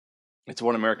It's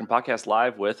One American Podcast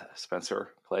live with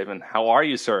Spencer Klavan. How are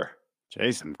you, sir?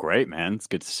 Jason, I'm great, man. It's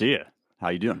good to see you. How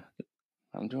you doing?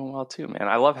 I'm doing well too, man.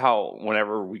 I love how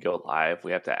whenever we go live,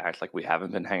 we have to act like we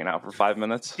haven't been hanging out for 5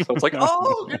 minutes. So it's like,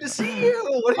 oh, good to see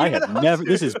you. What are you never.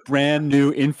 This is brand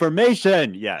new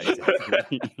information. Yeah,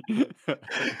 exactly.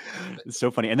 It's so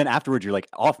funny. And then afterwards, you're like,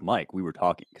 off mic, we were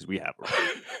talking because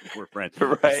we're friends.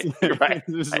 Right.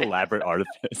 This is elaborate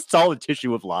artifice. It's all a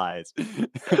tissue of lies.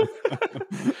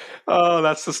 Oh,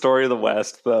 that's the story of the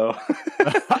West, though.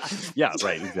 Yeah,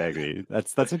 right. Exactly.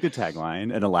 That's a good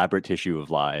tagline. An elaborate tissue of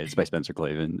lies by Spencer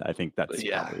Klavan. I think that's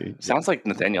probably sounds like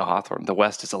Nathaniel Hawthorne. The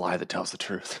West is a lie that tells the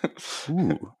truth.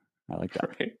 Ooh, I like that.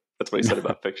 Right? That's what he said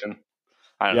about fiction.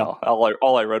 I don't know.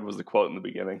 All I read was the quote in the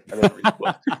beginning. I didn't read the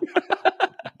book.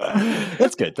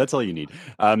 That's good. That's all you need.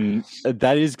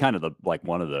 That is kind of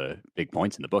one of the big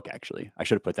points in the book. Actually, I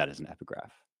should have put that as an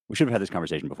epigraph. We should have had this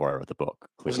conversation before I wrote the book.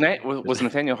 Was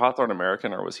Nathaniel Hawthorne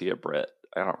American or was he a Brit?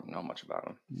 I don't know much about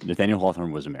him. Nathaniel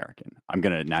Hawthorne was American.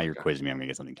 Now you're quizzing me. I'm gonna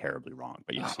get something terribly wrong.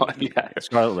 But yes,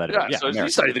 Scarlet Letter. Yeah, so you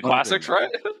studied the classics, right?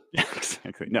 Yeah,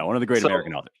 exactly. No, one of the great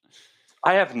American authors.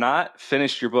 I have not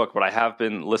finished your book, but I have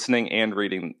been listening and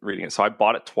reading it. So I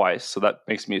bought it twice. So that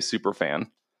makes me a super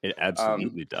fan. It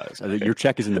absolutely does. Your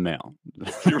check is in the mail.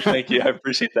 Thank you. I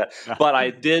appreciate that. But I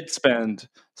did spend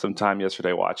some time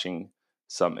yesterday watching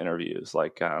some interviews,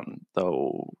 like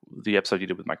the episode you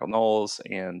did with Michael Knowles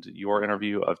and your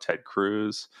interview of Ted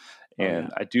Cruz.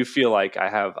 And I do feel like I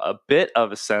have a bit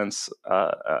of a sense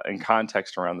and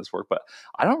context around this work, but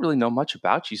I don't really know much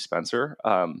about you, Spencer.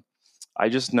 I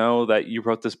just know that you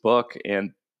wrote this book,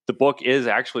 and the book is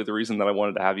actually the reason that I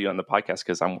wanted to have you on the podcast,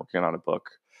 because I'm working on a book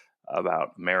about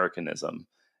Americanism,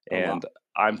 and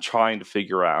I'm trying to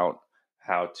figure out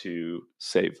how to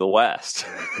save the West.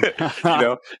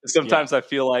 Sometimes I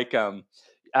feel like I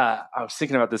was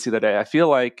thinking about this the other day. I feel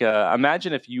like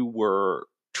imagine if you were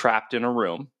trapped in a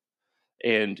room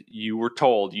and you were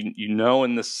told,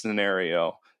 in this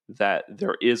scenario that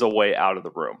there is a way out of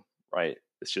the room, right?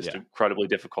 It's just incredibly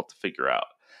difficult to figure out.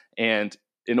 And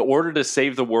in order to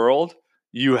save the world,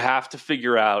 you have to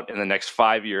figure out in the next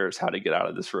 5 years how to get out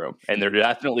of this room. And there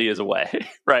definitely is a way,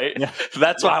 right? Yeah.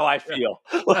 That's how I feel.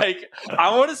 Like,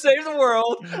 I want to save the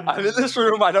world. I'm in this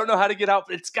room. I don't know how to get out,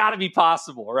 but it's got to be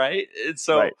possible, right? And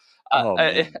so,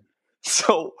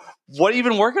 so what have you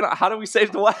been working on? How do we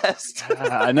save the West?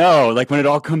 I know. Like, when it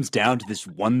all comes down to this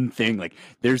one thing, like,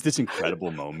 there's this incredible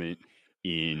moment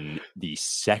in the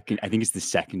second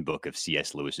book of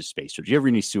C.S. Lewis's Space Trilogy. Did you ever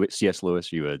read any C.S.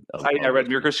 Lewis? I read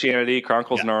Mere Christianity,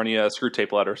 Chronicles of Narnia,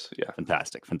 Screwtape Letters. Yeah.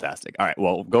 Fantastic. All right.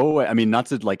 Well, go away. I mean, not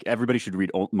to everybody should read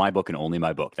my book and only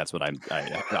my book. That's what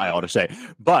I ought to say.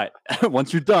 But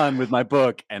once you're done with my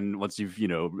book, and once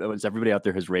once everybody out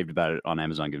there has raved about it on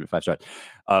Amazon, give it 5 stars.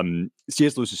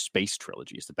 C.S. Lewis's Space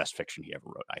Trilogy is the best fiction he ever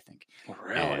wrote, I think.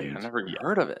 Really? I never even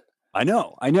heard of it. I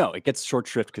know. It gets short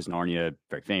shrift because Narnia,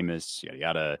 very famous, yada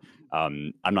yada.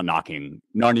 I'm not knocking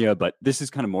Narnia, but this is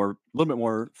kind of a little bit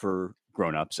more for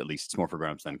grown-ups. At least it's more for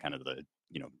grown-ups than kind of the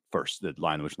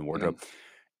Lion, the Witch, and the Wardrobe.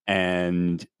 Mm-hmm.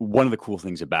 And one of the cool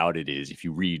things about it is if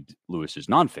you read Lewis's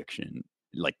nonfiction,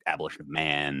 like Abolition of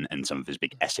Man and some of his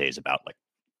big essays about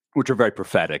which are very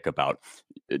prophetic about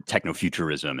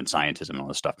techno-futurism and scientism and all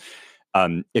this stuff.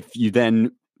 If you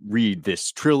then read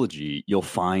this trilogy, you'll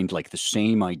find the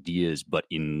same ideas, but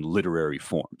in literary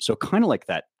form. So kind of like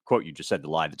that quote you just said, the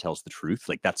lie that tells the truth.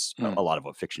 That's a lot of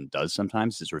what fiction does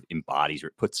sometimes. It sort of embodies, or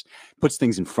it puts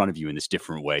things in front of you in this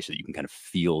different way so that you can kind of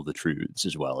feel the truths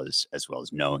as well as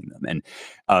knowing them.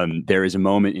 And there is a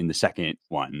moment in the second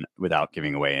one, without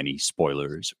giving away any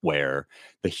spoilers, where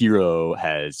the hero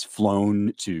has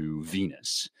flown to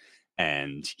Venus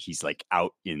and he's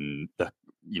out in the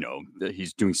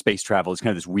he's doing space travel. It's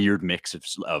kind of this weird mix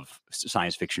of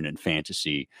science fiction and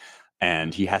fantasy.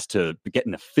 And he has to get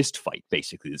in a fist fight,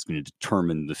 basically, that's going to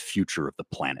determine the future of the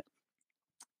planet.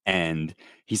 And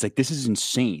he's like, this is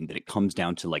insane that it comes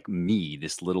down to me,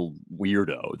 this little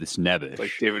weirdo, this nebbish.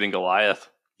 Like David and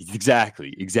Goliath.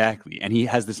 Exactly. And he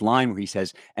has this line where he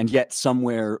says, and yet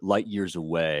somewhere light years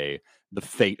away, the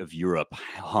fate of Europe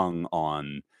hung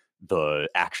on the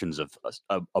actions of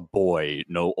a boy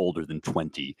no older than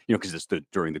 20, because it's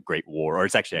during the Great War, or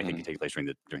it's actually, I think it takes place during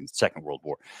the Second World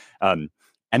War.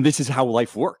 And this is how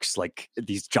life works.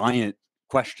 These giant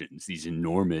questions, these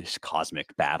enormous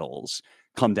cosmic battles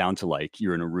come down to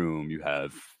you're in a room, you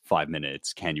have 5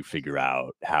 minutes. Can you figure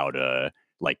out how to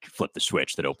flip the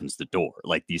switch that opens the door?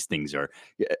 These things are,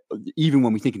 even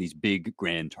when we think in these big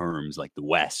grand terms like the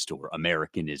West or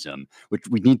Americanism, which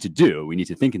we need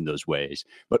to think in those ways.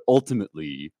 But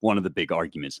ultimately, one of the big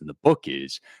arguments in the book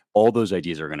is all those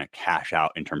ideas are going to cash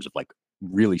out in terms of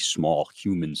really small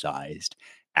human-sized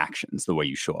actions, the way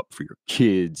you show up for your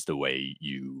kids, the way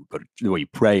you the way you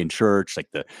pray in church,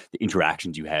 like the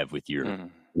interactions you have with your Mm.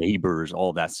 neighbors, all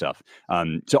of that stuff.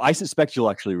 So I suspect you'll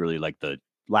actually really like the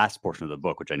last portion of the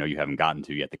book, which I know you haven't gotten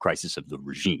to yet, the crisis of the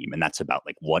regime. And that's about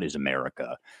like, what is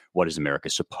America? What is America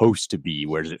supposed to be?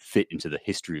 Where does it fit into the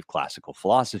history of classical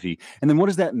philosophy? And then what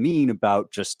does that mean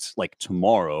about just like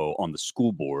tomorrow on the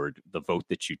school board, the vote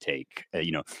that you take?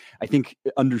 I think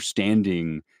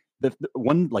understanding the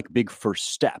one like big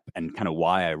first step, and kind of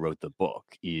why I wrote the book,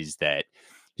 is that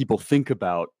people think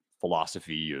about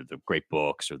philosophy or the great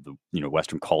books or the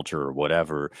Western culture or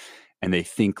whatever, and they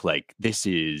think like this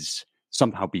is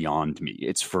somehow beyond me.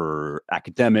 It's for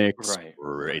academics, Right,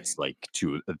 or right. it's like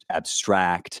too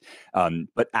abstract.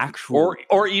 But actually,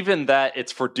 Or even that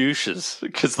it's for douches,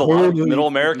 because a lot of totally, middle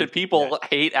American yeah, people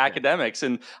hate yeah. academics,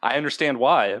 and I understand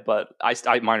why. But I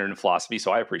minored in philosophy,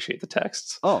 so I appreciate the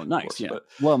texts, Oh, of nice. course. Yeah. But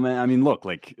Well, man, I mean, look,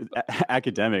 like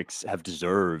academics have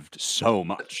deserved so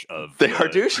much of they are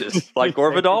the. douches. Like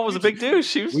They're Orvidal was a douches. big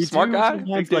douche. He was a We smart do guy, big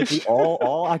sometimes, like we douche.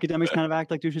 all academics kind of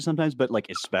act like douches sometimes, but like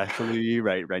especially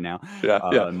right now. Yeah,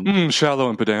 yeah. Um, Shallow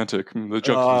and pedantic. The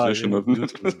juxtaposition of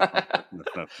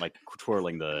like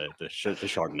twirling the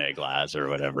Chardonnay glass or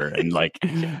whatever, and like,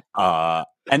 yeah.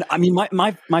 and I mean,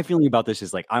 my feeling about this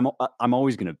is like I'm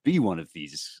always going to be one of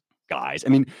these guys. I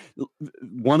mean,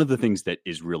 one of the things that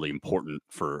is really important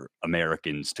for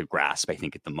Americans to grasp, I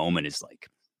think, at the moment is like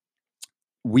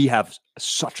we have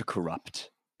such a corrupt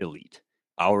elite.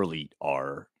 Our elite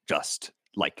are just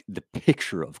like the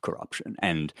picture of corruption.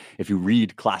 And if you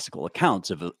read classical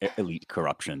accounts of elite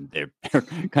corruption, they're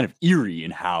kind of eerie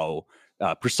in how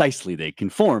precisely they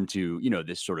conform to,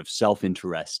 this sort of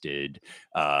self-interested,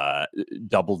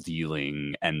 double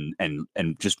dealing,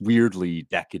 and just weirdly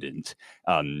decadent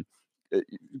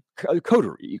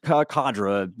coterie,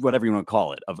 cadre, whatever you want to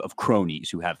call it, of cronies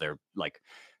who have their like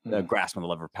grasp on the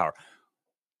lever of power.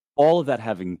 All of that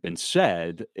having been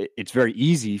said, it's very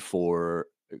easy for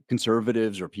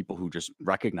conservatives or people who just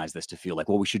recognize this to feel like,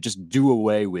 well, we should just do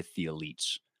away with the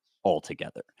elites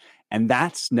altogether. And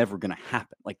that's never going to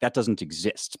happen. Like that doesn't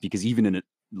exist, because even in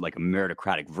like a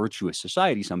meritocratic, virtuous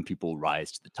society, some people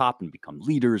rise to the top and become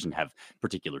leaders and have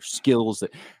particular skills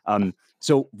that,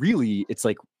 so really it's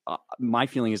like, my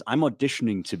feeling is I'm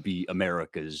auditioning to be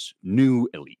America's new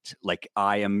elite. Like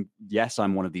yes,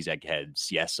 I'm one of these eggheads.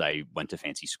 Yes, I went to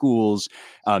fancy schools,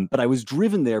 but I was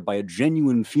driven there by a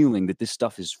genuine feeling that this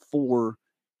stuff is for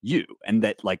you, and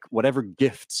that like whatever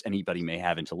gifts anybody may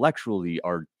have intellectually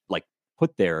are like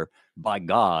put there by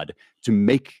God to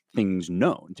make things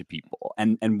known to people.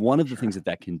 And one of the things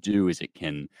that can do is it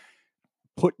can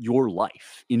put your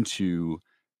life into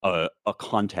a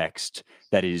context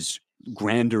that is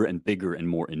grander and bigger and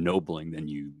more ennobling than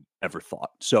you ever thought.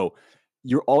 So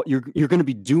you're going to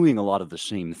be doing a lot of the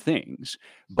same things,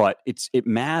 but it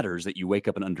matters that you wake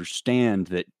up and understand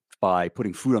that by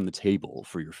putting food on the table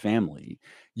for your family,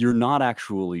 you're not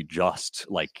actually just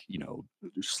like,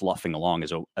 sloughing along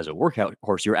as a workout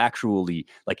horse. You're actually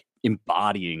like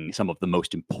embodying some of the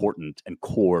most important and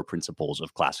core principles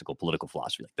of classical political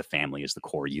philosophy. Like the family is the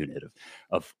core unit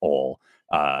of all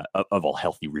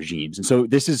healthy regimes. And so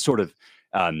this is sort of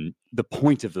the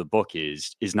point of the book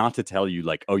is not to tell you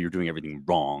like, oh, you're doing everything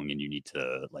wrong and you need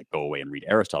to like go away and read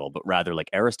Aristotle, but rather like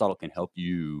Aristotle can help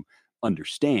you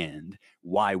understand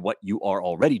why what you are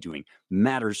already doing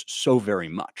matters so very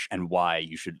much, and why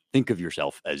you should think of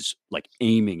yourself as like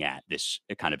aiming at this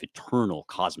kind of eternal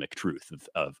cosmic truth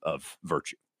of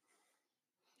virtue.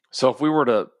 So if we were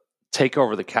to take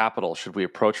over the capital, should we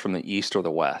approach from the east or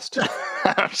the west?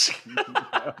 I'm just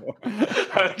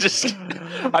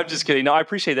kidding. No, I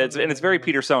appreciate that, and it's very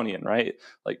Petersonian, right?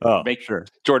 Like, Sure.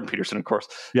 Jordan Peterson, of course.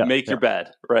 Yeah, make your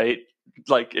bed, right?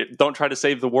 Like, don't try to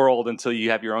save the world until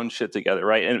you have your own shit together,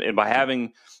 right? And by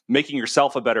making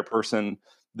yourself a better person,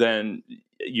 then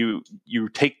you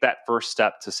take that first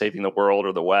step to saving the world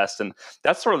or the West. And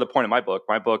that's sort of the point of my book.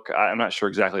 My book, I'm not sure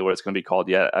exactly what it's going to be called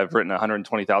yet. I've written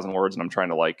 120,000 words and I'm trying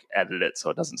to like edit it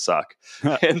so it doesn't suck.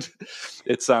 And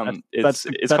it's called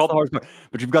the hard part,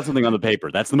 but you've got something on the paper.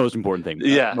 That's the most important thing.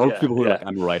 Most people who are like,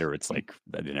 I'm a writer, it's like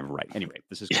they never write. Anyway,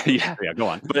 this is cool. Yeah, go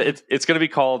on. But it's going to be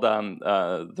called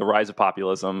The Rise of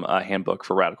Populism, a handbook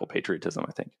for radical patriotism,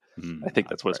 I think. I think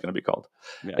that's what it's going to be called.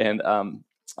 Yeah. And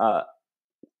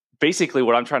basically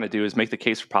what I'm trying to do is make the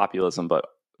case for populism, but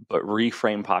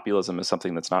reframe populism as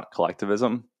something that's not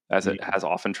collectivism, as it has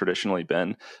often traditionally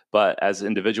been, but as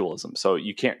individualism. So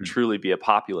you can't truly be a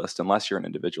populist unless you're an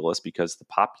individualist, because the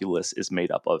populace is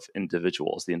made up of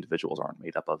individuals. The individuals aren't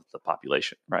made up of the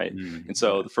population, right? And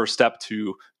so the first step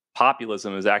to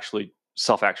populism is actually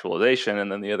self-actualization.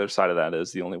 And then the other side of that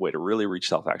is the only way to really reach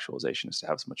self-actualization is to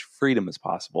have as much freedom as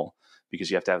possible, because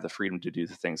you have to have the freedom to do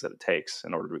the things that it takes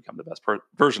in order to become the best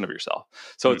version of yourself.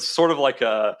 So it's sort of like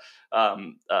a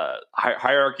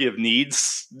hierarchy of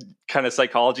needs kind of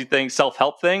psychology thing,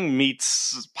 self-help thing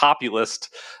meets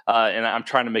populist. And I'm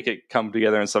trying to make it come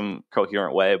together in some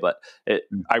coherent way. But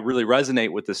I really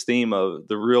resonate with this theme of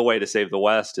the real way to save the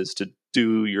West is to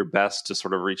do your best to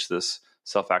sort of reach this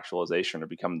self-actualization or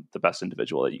become the best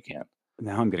individual that you can.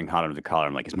 Now I'm getting hot under the collar.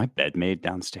 I'm like, is my bed made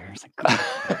downstairs? Like,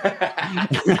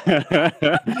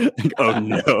 oh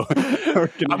no!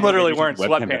 I'm literally wearing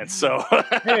sweatpants. So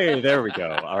hey, there we go.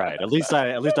 All right. At least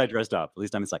I dressed up. At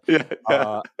least I'm inside.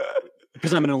 Yeah.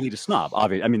 Because I'm an elitist snob.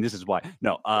 Obviously, I mean, this is why.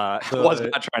 No, I was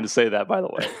not trying to say that, by the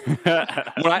way.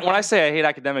 when I say I hate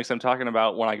academics, I'm talking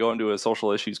about when I go into a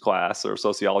social issues class or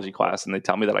sociology class, and they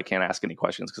tell me that I can't ask any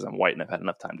questions because I'm white and I've had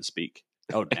enough time to speak.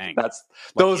 Oh dang!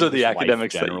 Those are the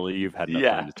academics. Generally, you've had enough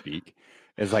time to speak.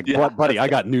 It's like, buddy, I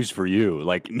got news for you.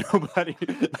 Like nobody,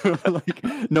 like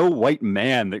no white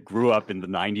man that grew up in the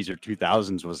 90s or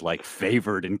 2000s was like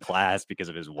favored in class because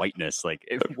of his whiteness. Like,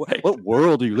 what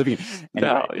world are you living in?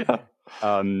 Anyway,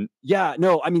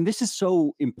 no, I mean, this is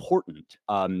so important.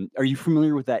 Are you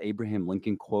familiar with that Abraham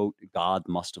Lincoln quote? God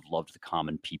must have loved the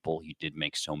common people. He did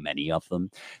make so many of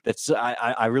them. That's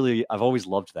I've always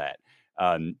loved that.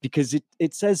 Because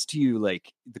it says to you,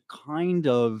 like, the kind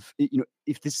of,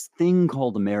 if this thing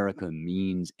called America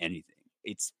means anything,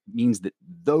 it means that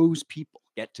those people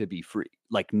get to be free,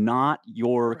 like not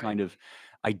your kind of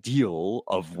ideal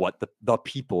of what the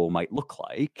people might look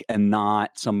like, and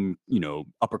not some,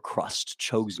 upper crust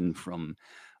chosen from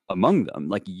among them.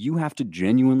 Like, you have to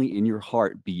genuinely in your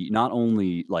heart be not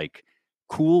only like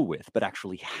cool with, but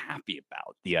actually happy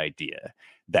about the idea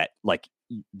that, like,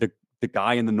 the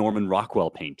guy in the Norman Rockwell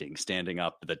painting standing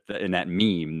up in that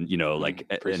meme, like,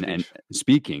 and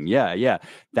speaking. Yeah.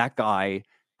 That guy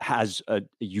has a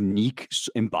unique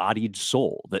embodied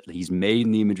soul that he's made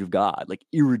in the image of God, like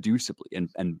irreducibly.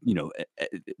 And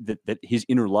that his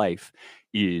inner life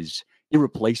is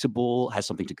irreplaceable, has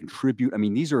something to contribute. I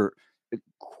mean, these are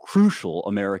crucial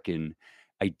American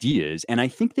ideas. And I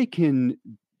think they can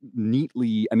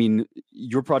neatly, I mean,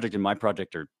 your project and my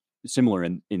project are similar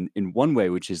in one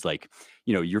way, which is like,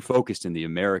 you're focused in the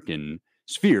American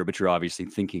sphere, but you're obviously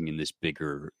thinking in this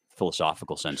bigger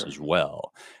philosophical sense as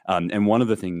well. And one of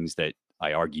the things that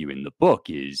I argue in the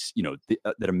book is,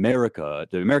 that America,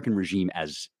 the American regime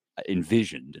as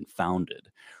envisioned and founded,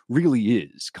 really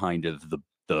is kind of the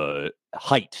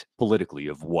height politically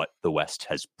of what the West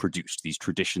has produced. These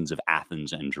traditions of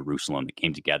Athens and Jerusalem that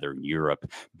came together in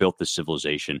Europe, built the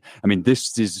civilization. I mean,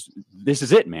 this is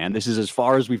it, man. This is as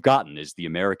far as we've gotten, is the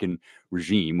American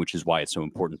regime, which is why it's so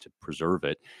important to preserve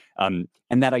it. And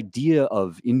that idea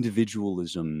of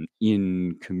individualism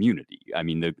in community. I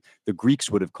mean, the Greeks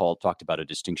would have talked about a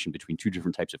distinction between two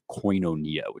different types of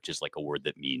koinonia, which is like a word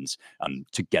that means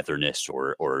togetherness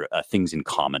or things in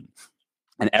common.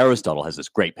 And Aristotle has this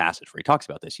great passage where he talks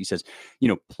about this. He says,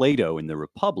 Plato in the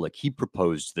Republic, he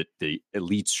proposed that the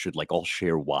elites should like all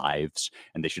share wives,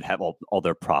 and they should have all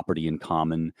their property in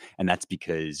common. And that's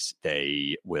because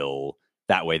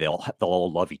that way they'll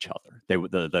all love each other. They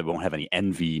won't have any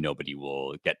envy. Nobody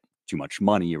will get too much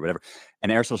money or whatever.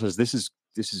 And Aristotle says this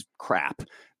is crap,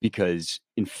 because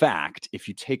in fact, if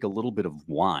you take a little bit of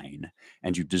wine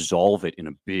and you dissolve it in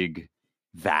a big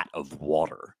vat of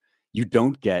water, you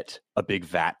don't get a big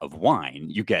vat of wine.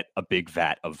 You get a big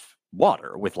vat of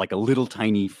water with like a little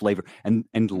tiny flavor.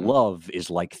 And love is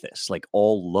like this. Like,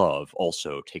 all love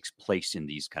also takes place in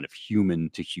these kind of human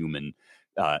to human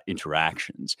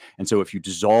interactions. And so if you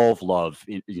dissolve love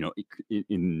into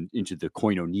the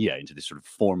koinonia, into this sort of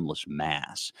formless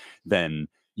mass, then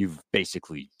you've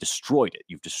basically destroyed it.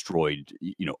 You've destroyed,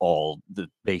 all the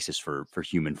basis for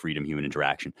human freedom, human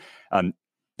interaction.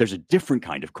 There's a different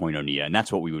kind of koinonia, and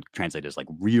that's what we would translate as like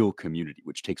real community,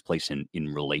 which takes place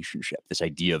in relationship. This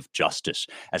idea of justice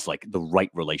as like the right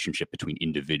relationship between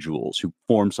individuals who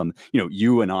form some,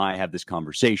 you and I have this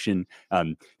conversation.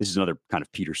 This is another kind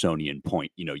of Petersonian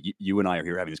point. You and I are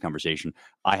here having this conversation.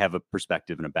 I have a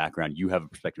perspective and a background. You have a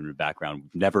perspective and a background.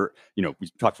 We've never,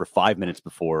 we talked for 5 minutes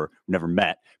before, never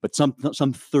met, but some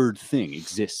third thing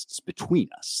exists between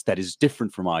us that is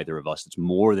different from either of us. That's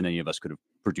more than any of us could have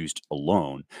produced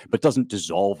alone, but doesn't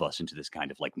dissolve us into this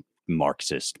kind of like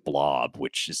Marxist blob,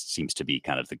 which seems to be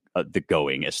kind of the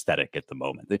going aesthetic at the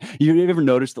moment. You ever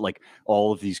notice that like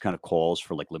all of these kind of calls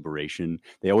for like liberation,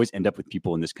 they always end up with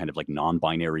people in this kind of like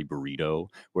non-binary burrito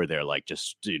where they're like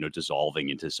just dissolving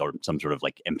into some sort of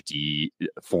like empty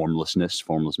formless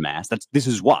mass. This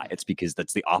is why. It's because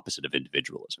that's the opposite of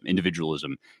individualism.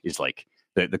 Individualism is like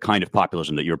the kind of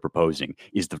populism that you're proposing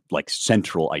is the like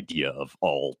central idea of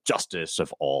all justice,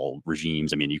 of all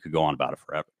regimes. I mean, you could go on about it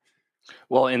forever.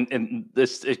 Well, and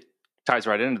this it ties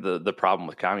right into the problem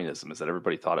with communism is that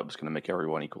everybody thought it was going to make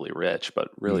everyone equally rich,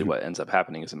 but really what ends up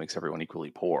happening is it makes everyone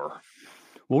equally poor.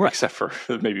 Well, right. Except for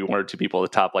maybe one or two people at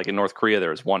the top. Like in North Korea,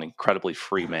 there is one incredibly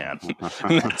free man.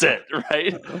 And that's it,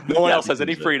 right? No one else has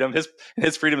any freedom.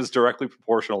 His freedom is directly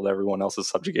proportional to everyone else's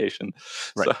subjugation,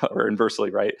 right. Or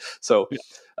inversely, right? So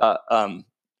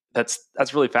that's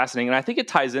really fascinating. And I think it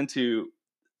ties into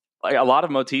like a lot of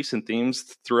motifs and themes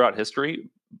throughout history,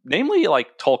 namely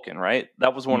like Tolkien, right?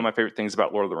 That was one of my favorite things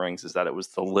about Lord of the Rings is that it was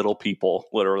the little people,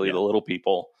 literally the little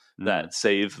people that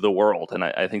save the world. And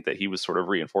I think that he was sort of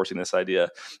reinforcing this idea.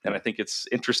 And I think it's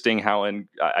interesting how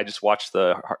I just watched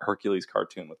the Hercules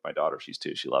cartoon with my daughter. She's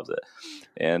 2. She loves it.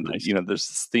 And, there's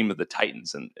this theme of the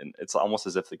Titans. And it's almost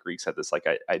as if the Greeks had this like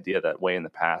idea that way in the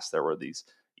past, there were these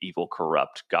evil,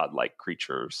 corrupt, godlike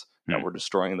creatures that were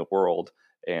destroying the world.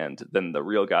 And then the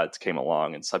real gods came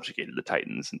along and subjugated the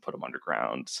Titans and put them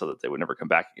underground so that they would never come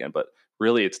back again. But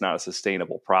really, it's not a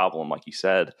sustainable problem, like you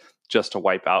said, just to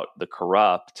wipe out the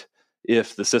corrupt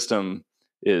if the system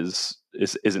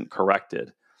isn't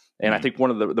corrected. And I think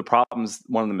one of the problems,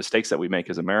 one of the mistakes that we make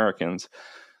as Americans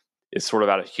is sort of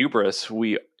out of hubris.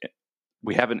 We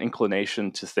have an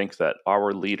inclination to think that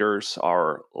our leaders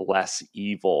are less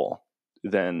evil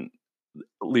than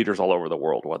leaders all over the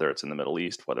world, whether it's in the Middle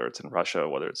East, whether it's in Russia,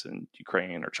 whether it's in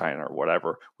Ukraine or China or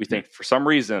whatever. We think for some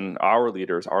reason our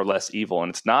leaders are less evil. And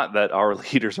it's not that our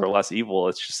leaders are less evil.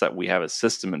 It's just that we have a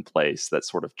system in place that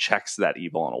sort of checks that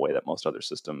evil in a way that most other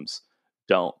systems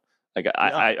don't. Like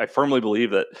I firmly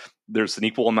believe that there's an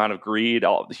equal amount of greed.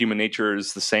 Human nature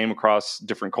is the same across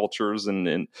different cultures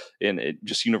and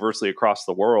just universally across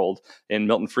the world. And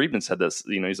Milton Friedman said this.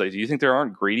 He's like, "Do you think there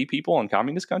aren't greedy people in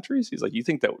communist countries?" He's like, "You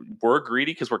think that we're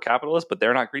greedy because we're capitalists, but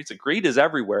they're not greedy? So greed is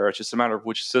everywhere. It's just a matter of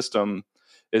which system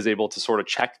is able to sort of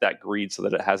check that greed so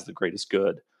that it has the greatest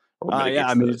good or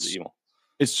mitigates the evil."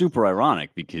 It's super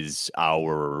ironic because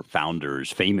our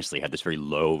founders famously had this very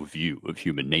low view of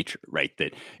human nature, right?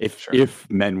 That if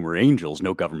men were angels,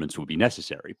 no governments would be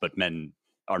necessary. But men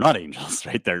are not angels,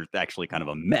 right? They're actually kind of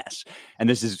a mess. And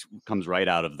this comes right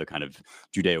out of the kind of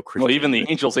Judeo-Christian. Well, even the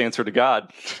angels answer to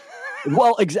God.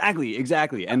 Well, exactly.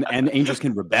 And angels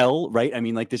can rebel, right? I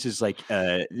mean, like this is like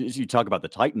you talk about the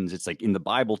Titans. It's like in the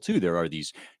Bible too. There are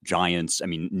these giants. I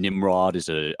mean, Nimrod is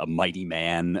a mighty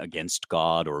man against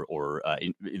God, or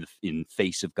in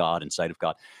face of God, in sight of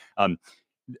God.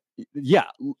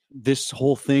 This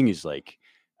whole thing is like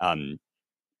the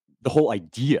whole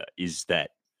idea is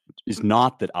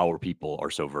not that our people are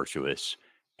so virtuous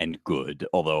and good,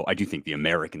 although I do think the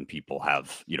American people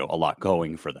have, a lot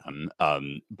going for them.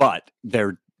 But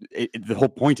the whole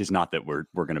point is not that we're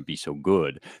going to be so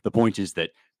good. The point is that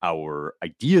our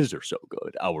ideas are so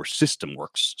good, our system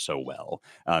works so well,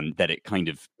 that it kind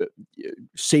of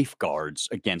safeguards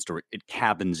against, or it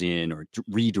cabins in, or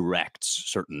redirects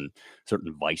certain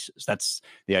vices. That's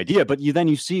the idea. But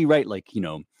you see, right, like,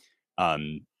 you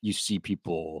see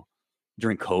people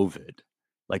during COVID,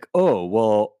 like, oh,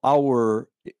 well, our,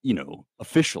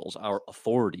 officials, our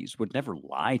authorities would never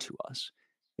lie to us.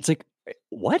 It's like,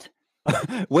 what?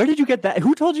 Where did you get that?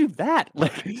 Who told you that?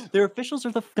 Like, their officials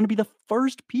are going to be the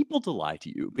first people to lie to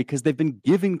you because they've been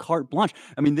given carte blanche.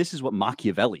 I mean, this is what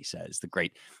Machiavelli says, the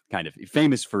great kind of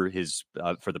famous for his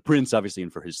for the Prince, obviously,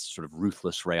 and for his sort of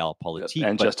ruthless realpolitik,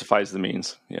 and justifies the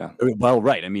means. Yeah. Well,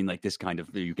 right. I mean, like this kind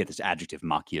of, you get this adjective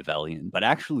Machiavellian, but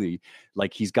actually,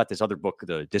 like he's got this other book,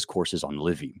 the Discourses on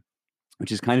Livy,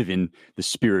 which is kind of in the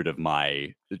spirit of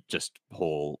my just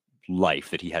whole life,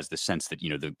 that he has the sense that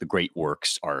the great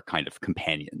works are kind of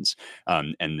companions,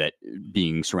 and that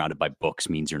being surrounded by books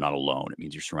means you're not alone. It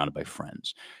means you're surrounded by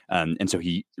friends, and so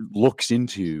he looks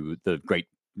into the great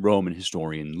Roman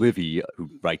historian Livy, who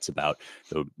writes about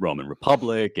the Roman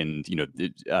Republic and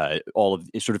all of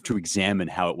sort of to examine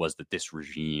how it was that this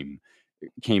regime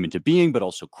came into being but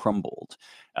also crumbled,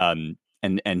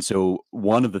 and so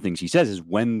one of the things he says is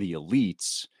when the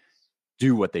elites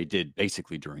do what they did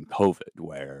basically during COVID,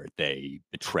 where they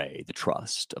betray the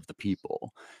trust of the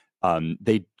people,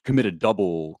 they commit a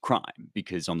double crime,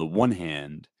 because on the one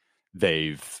hand,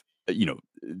 they've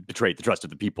betrayed the trust of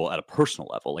the people at a personal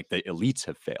level. Like the elites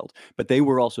have failed, but they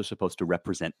were also supposed to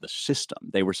represent the system.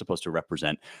 They were supposed to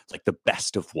represent like the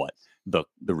best of what the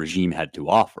regime had to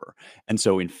offer. And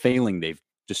so in failing, they've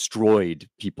destroyed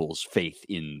people's faith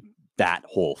in that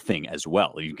whole thing as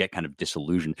well. You get kind of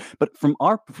disillusioned. But from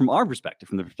our perspective,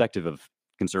 from the perspective of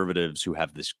conservatives who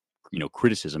have this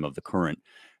criticism of the current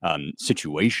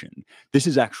situation, this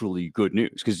is actually good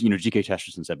news because G.K.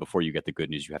 Chesterton said before you get the good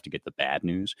news, you have to get the bad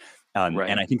news. Right.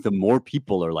 And I think the more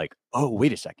people are like, oh,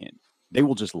 wait a second, they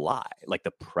will just lie. Like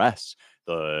the press,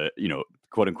 the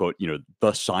quote unquote,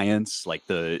 the science, like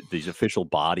these official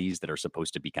bodies that are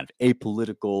supposed to be kind of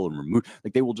apolitical and removed,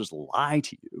 like they will just lie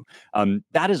to you.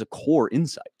 That is a core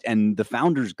insight, and the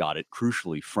founders got it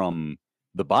crucially from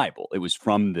the Bible. It was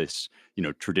from this,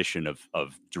 tradition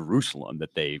of Jerusalem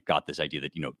that they got this idea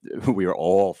that, we are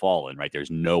all fallen, right?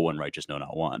 There's no one righteous, no,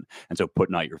 not one. And so put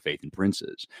not your faith in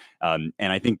princes. And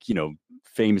I think,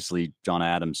 famously, John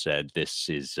Adams said this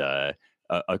is a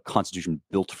constitution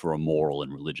built for a moral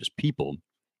and religious people.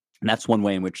 And that's one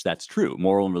way in which that's true.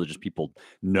 Moral and religious people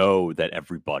know that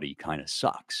everybody kind of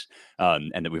sucks,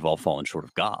 and that we've all fallen short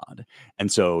of God.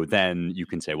 And so then you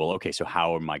can say, well, okay, so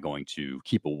how am I going to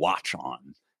keep a watch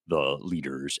on the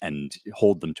leaders and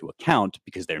hold them to account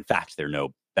because they're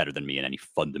no better than me in any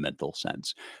fundamental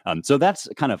sense. So that's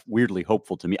kind of weirdly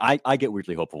hopeful to me. I get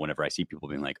weirdly hopeful whenever I see people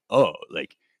being like, oh,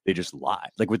 like they just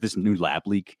lied. Like with this new lab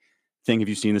leak thing, have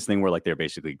you seen this thing where like they're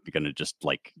basically going to just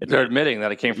like they're admitting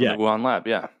that it came from the Wuhan lab?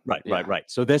 Yeah, right.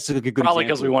 So this is a good probably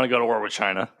because we want to go to war with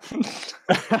China.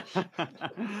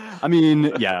 I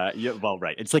mean, yeah. Well,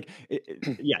 right. It's like,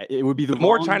 it would be the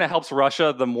more China helps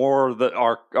Russia, the more that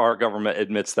our government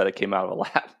admits that it came out of a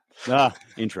lab.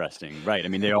 Interesting. Right. I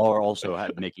mean, they are also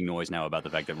making noise now about the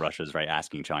fact that Russia's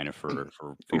asking China for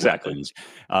exactly.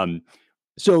 Weapons.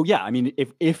 So yeah, I mean,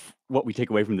 if what we take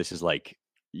away from this is like,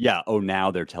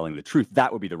 now they're telling the truth,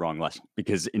 that would be the wrong lesson.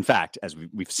 Because in fact, as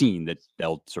we've seen, that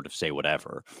they'll sort of say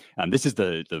whatever. This is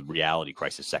the reality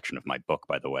crisis section of my book,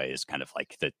 by the way, is kind of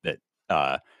like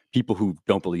that people who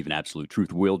don't believe in absolute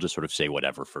truth will just sort of say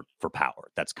whatever for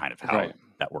power. That's kind of how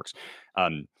that works.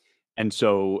 And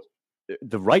so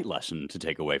the right lesson to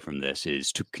take away from this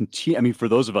is to continue. I mean, for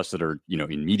those of us that are,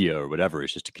 in media or whatever,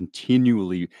 is just to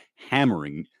continually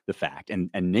hammering the fact and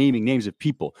naming names of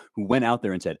people who went out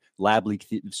there and said lab leak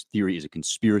theory is a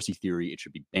conspiracy theory. It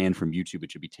should be banned from YouTube.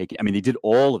 It should be taken. I mean, they did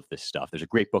all of this stuff. There's a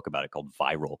great book about it called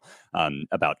Viral,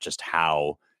 about just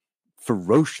how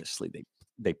ferociously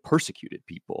they persecuted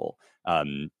people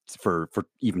for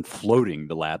even floating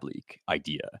the lab leak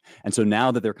idea. And so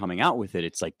now that they're coming out with it,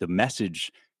 it's like the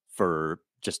message for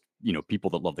just, people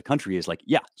that love the country is like,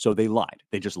 so they lied.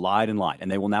 They just lied and lied. And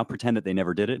they will now pretend that they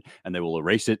never did it. And they will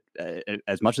erase it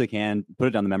as much as they can, put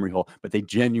it down the memory hole. But they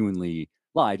genuinely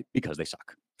lied because they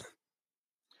suck.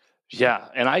 Yeah.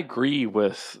 And I agree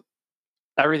with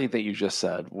everything that you just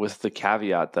said, with the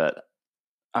caveat that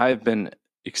I've been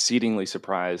exceedingly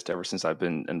surprised ever since I've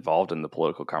been involved in the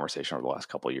political conversation over the last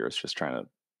couple of years, just trying to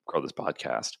grow this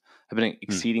podcast. I've been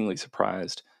exceedingly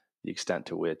surprised the extent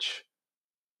to which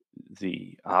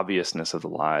the obviousness of the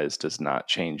lies does not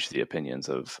change the opinions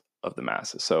of the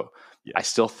masses. So I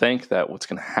still think that what's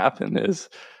going to happen is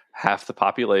half the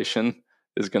population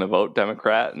is going to vote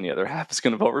Democrat and the other half is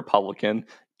going to vote Republican,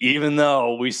 even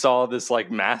though we saw this like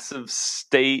massive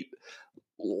state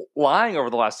lying over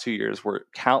the last 2 years where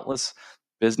countless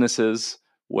businesses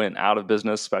went out of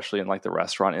business, especially in like the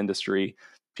restaurant industry.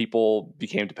 People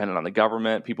became dependent on the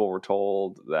government. People were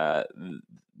told that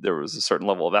there was a certain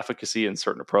level of efficacy and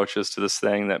certain approaches to this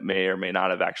thing that may or may not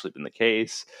have actually been the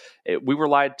case. We were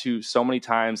lied to so many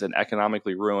times and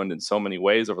economically ruined in so many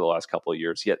ways over the last couple of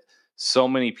years, yet so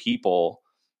many people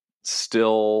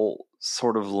still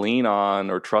sort of lean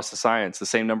on or trust the science. The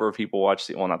same number of people watch,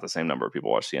 not the same number of people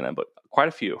watch CNN, but quite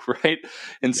a few, right?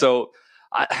 And so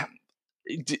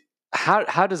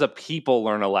how does a people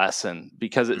learn a lesson?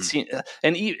 Because it seems,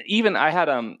 and even I had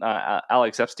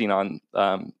Alex Epstein on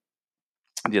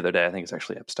the other day. I think it's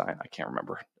actually Epstein. I can't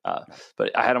remember. But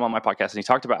I had him on my podcast, and he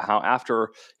talked about how after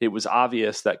it was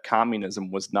obvious that communism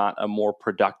was not a more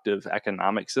productive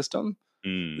economic system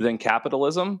than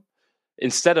capitalism,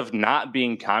 instead of not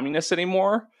being communist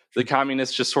anymore, the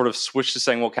communists just sort of switched to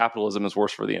saying, well, capitalism is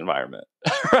worse for the environment.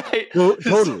 Right? Well,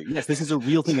 totally. Yes, this is a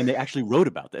real thing. And they actually wrote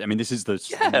about that. I mean, this is the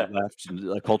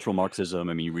left, cultural Marxism.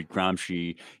 I mean, you read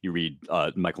Gramsci, you read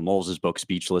Michael Knowles' book,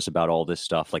 Speechless, about all this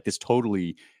stuff. Like this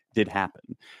totally did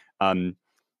happen.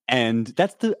 And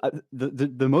that's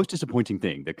the most disappointing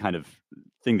thing, the kind of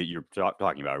thing that you're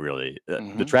talking about, really.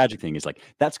 The tragic thing is like,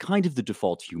 that's kind of the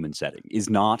default human setting, is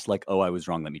not like, oh, I was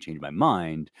wrong, let me change my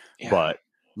mind. But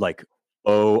like,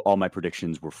 oh, all my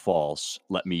predictions were false.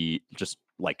 Let me just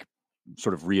like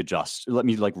sort of readjust. Let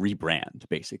me like rebrand,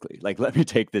 basically. Like, let me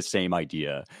take this same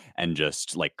idea and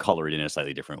just like color it in a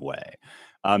slightly different way.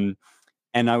 Um,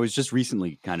 and I was just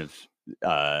recently kind of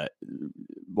uh,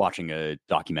 watching a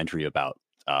documentary about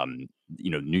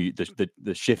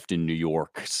the shift in New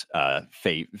York's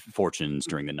fortunes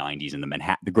during the 90s and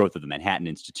the growth of the Manhattan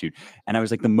Institute. And I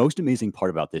was like, the most amazing part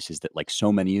about this is that like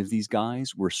so many of these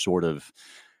guys were sort of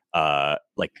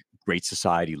like great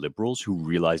society liberals who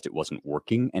realized it wasn't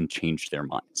working and changed their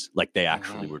minds. Like they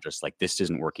actually Mhm. were just like, this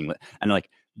isn't working. And like,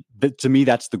 to me,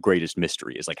 that's the greatest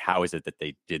mystery is like, how is it that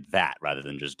they did that rather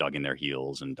than just dug in their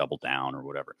heels and doubled down or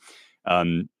whatever?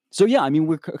 So yeah, I mean,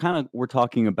 we're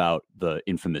talking about the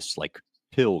infamous like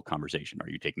pill conversation. Are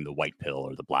you taking the white pill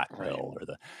or the black Right. pill or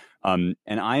the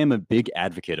and I am a big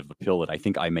advocate of a pill that I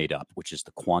think I made up, which is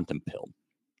the quantum pill,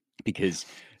 because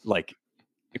like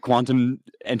quantum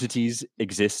entities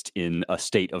exist in a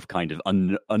state of kind of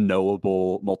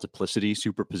unknowable multiplicity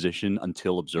superposition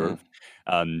until Mm. observed.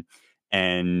 Um,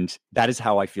 and that is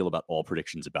how I feel about all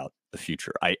predictions about the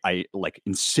future. I like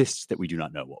insist that we do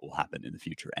not know what will happen in the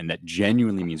future. And that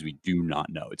genuinely means we do not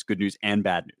know. It's good news and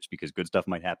bad news because good stuff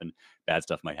might happen, bad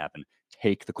stuff might happen.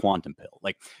 Take the quantum pill.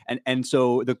 Like, and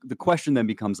so the question then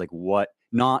becomes like, what,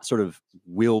 not sort of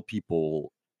will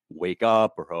people wake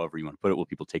up or however you want to put it, will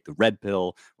people take the red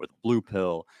pill or the blue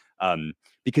pill?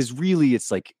 Because really it's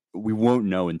like we won't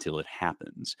know until it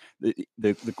happens.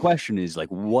 The question is like,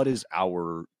 what is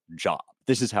our job?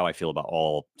 This is how I feel about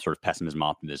all sort of pessimism,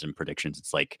 optimism predictions.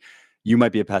 It's like you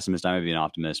might be a pessimist, I might be an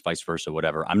optimist, vice versa,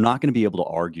 whatever. I'm not going to be able to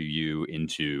argue you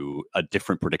into a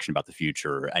different prediction about the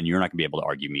future, and you're not going to be able to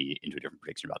argue me into a different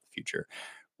prediction about the future.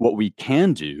 What we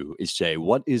can do is say,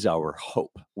 what is our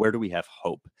hope? Where do we have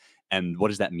hope? And what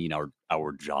does that mean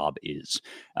our job is?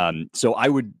 So I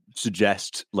would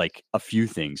suggest like a few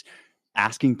things.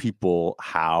 Asking people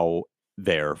how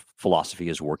their philosophy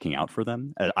is working out for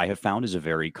them, I have found is a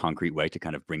very concrete way to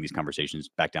kind of bring these conversations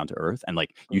back down to earth. And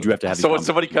like you do have to have these So when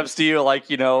somebody conversations. comes to you, like,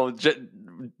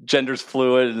 gender's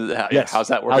fluid, Yes, how's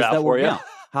that working how's out that for working you? out?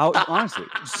 How honestly,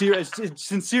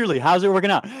 sincerely, how's it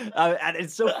working out? And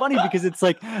it's so funny because it's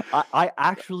like I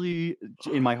actually,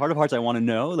 in my heart of hearts, I want to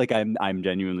know. Like I'm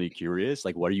genuinely curious.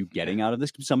 Like, what are you getting out of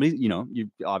this? Somebody, you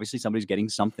obviously somebody's getting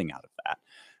something out of that.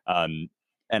 Um,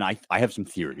 and I have some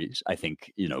theories. I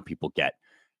think people get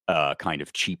a kind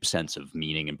of cheap sense of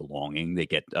meaning and belonging. They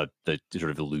get the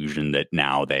sort of illusion that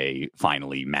now they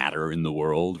finally matter in the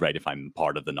world, right? If I'm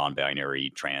part of the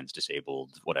non-binary, trans,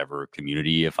 disabled, whatever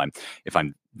community, if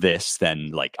I'm this,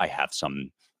 then like I have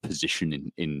some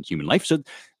position in human life. So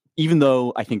even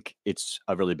though I think it's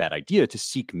a really bad idea to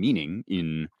seek meaning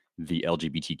in the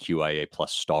LGBTQIA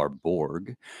plus star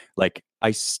Borg, like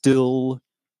I still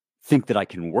think that I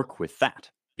can work with that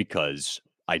because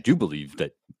I do believe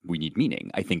that we need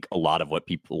meaning. I think a lot of what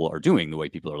people are doing, the way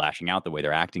people are lashing out, the way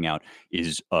they're acting out,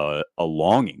 is a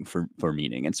longing for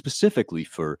meaning, and specifically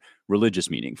for religious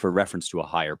meaning, for reference to a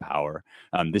higher power.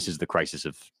 This is the crisis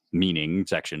of meaning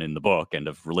section in the book, and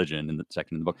of religion in the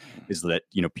section in the book, is that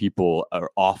people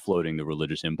are offloading the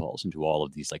religious impulse into all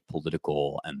of these like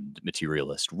political and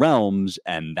materialist realms,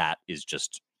 and that is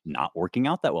just not working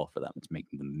out that well for them. It's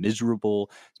making them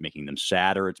miserable. It's making them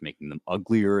sadder. It's making them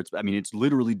uglier. It's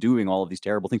literally doing all of these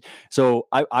terrible things. So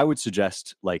I would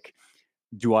suggest, like,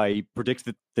 do I predict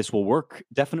that this will work?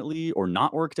 Definitely, or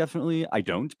not work? Definitely. I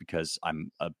don't, because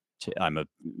I'm a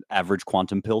average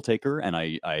quantum pill taker, and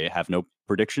I have no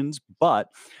predictions. But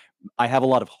I have a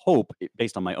lot of hope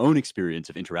based on my own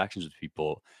experience of interactions with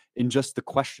people in just the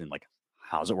question, like,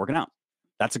 how's it working out?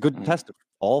 That's a good Mm. test of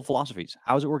all philosophies.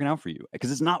 How's it working out for you?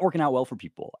 Because it's not working out well for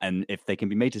people. And if they can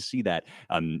be made to see that,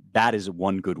 that is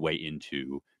one good way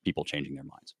into people changing their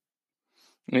minds.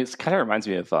 It kind of reminds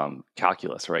me of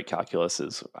calculus, right? Calculus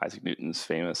is Isaac Newton's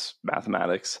famous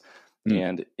mathematics. Mm.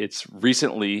 And it's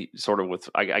recently sort of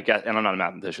I guess, and I'm not a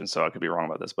mathematician, so I could be wrong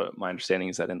about this, but my understanding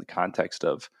is that in the context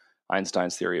of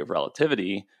Einstein's theory of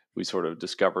relativity, we sort of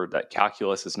discovered that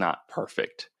calculus is not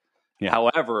perfect. Yeah.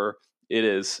 However, it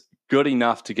is good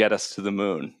enough to get us to the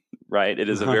moon, right? It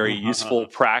is a very useful,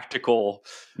 practical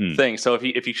Mm. thing. So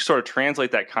if you sort of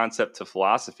translate that concept to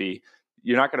philosophy,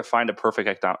 you're not going to find a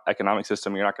perfect economic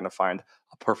system. You're not going to find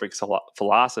a perfect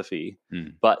philosophy,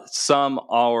 Mm. but some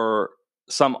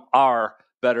are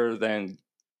better than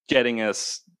getting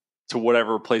us to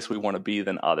whatever place we want to be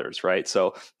than others, right?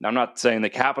 So I'm not saying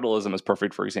that capitalism is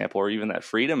perfect, for example, or even that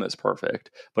freedom is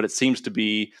perfect, but it seems to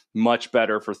be much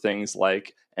better for things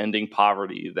like ending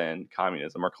poverty than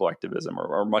communism or collectivism,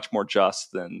 or much more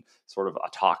just than sort of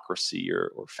autocracy or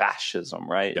fascism,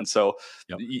 right? Yep. And so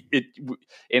Yep.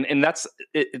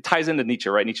 it ties into Nietzsche,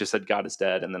 right? Nietzsche said God is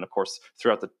dead, and then of course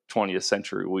throughout the 20th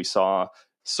century we saw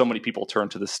so many people turn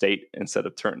to the state instead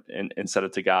of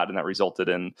to God, and that resulted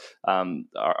in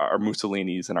our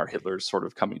Mussolinis and our Hitlers sort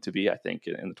of coming to be. I think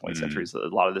in the 20th century, so a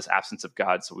lot of this absence of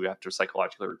God, so we have to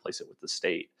psychologically replace it with the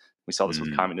state. We saw this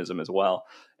with communism as well,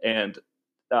 and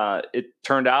it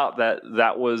turned out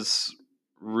that was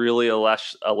really a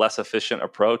less efficient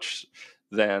approach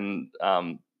than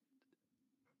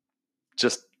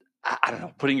just, I don't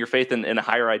know, putting your faith in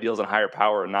higher ideals and higher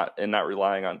power, and not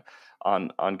relying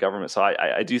on government. So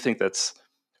I do think that's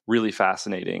really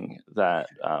fascinating that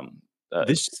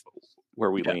This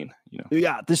where we yeah. lean, you know.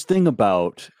 Yeah, this thing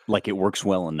about like it works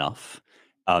well enough.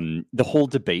 The whole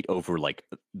debate over like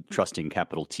trusting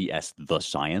capital TS the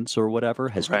science or whatever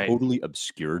has Right. totally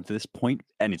obscured this point,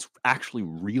 and it's actually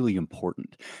really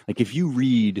important. Like if you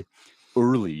read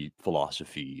early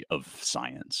philosophy of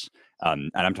science,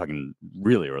 and I'm talking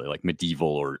really early, like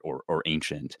medieval or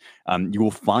ancient, you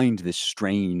will find this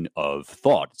strain of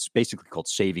thought. It's basically called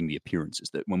saving the appearances.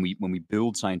 That when we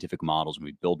build scientific models, when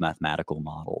we build mathematical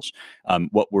models,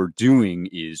 what we're doing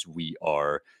is we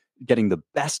are getting the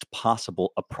best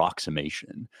possible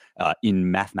approximation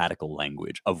in mathematical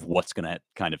language of what's going to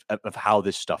kind of how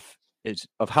this stuff is,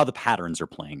 of how the patterns are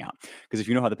playing out. Because if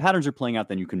you know how the patterns are playing out,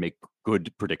 then you can make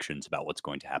good predictions about what's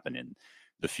going to happen in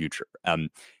the future.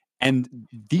 And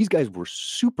these guys were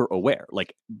super aware,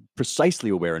 like precisely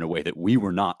aware in a way that we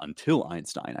were not until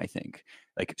Einstein, I think.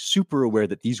 Like super aware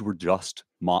that these were just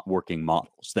working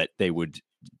models, that they would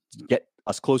get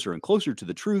us closer and closer to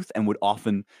the truth and would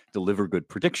often deliver good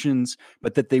predictions,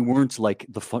 but that they weren't like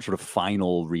the sort of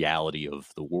final reality of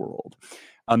the world.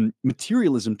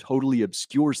 Materialism totally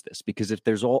obscures this, because if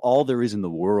there's all there is in the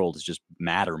world is just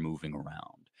matter moving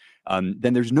around,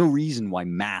 then there's no reason why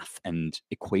math and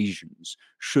equations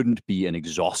shouldn't be an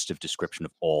exhaustive description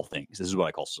of all things. This is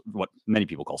what many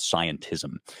people call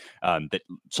scientism. That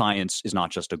science is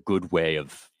not just a good way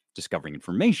of discovering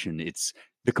information; it's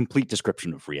the complete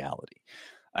description of reality.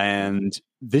 And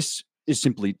this is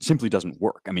simply doesn't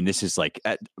work. I mean, this is like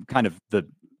kind of the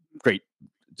great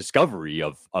discovery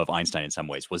of Einstein in some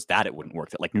ways was that it wouldn't work.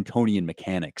 That like Newtonian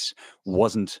mechanics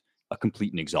wasn't a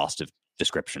complete and exhaustive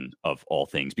description of all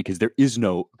things, because there is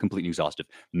no complete and exhaustive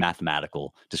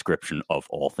mathematical description of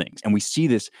all things. And we see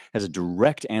this as a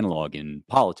direct analog in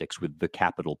politics with the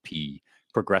capital P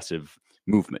progressive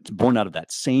movement, born out of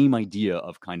that same idea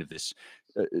of kind of this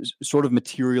sort of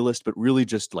materialist, but really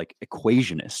just like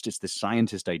equationist. It's the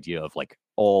scientist idea of like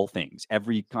all things,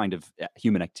 every kind of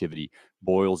human activity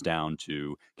boils down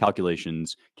to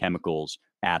calculations, chemicals,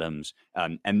 atoms.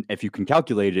 And if you can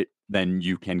calculate it, then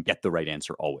you can get the right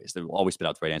answer always. They will always spit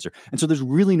out the right answer. And so there's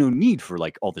really no need for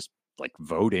like all this like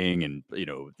voting, and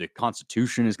the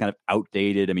Constitution is kind of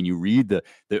outdated. I mean, you read the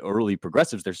early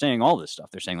progressives, they're saying all this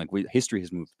stuff. They're saying like history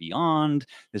has moved beyond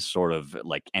this sort of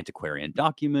like antiquarian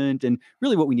document, and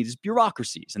really what we need is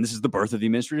bureaucracies. And this is the birth of the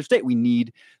administrative state. We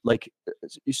need like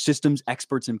systems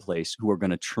experts in place who are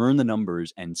going to churn the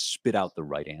numbers and spit out the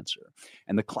right answer.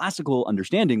 And the classical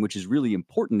understanding, which is really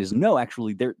important, is no,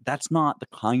 actually that's not the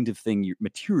kind of thing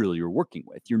material you're working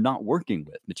with. You're not working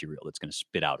with material that's going to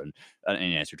spit out an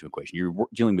answer to a question. You're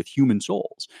dealing with human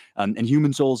souls, and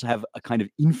human souls have a kind of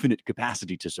infinite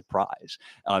capacity to surprise.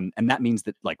 And that means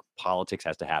that like politics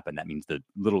has to happen. That means the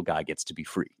little guy gets to be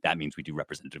free. That means we do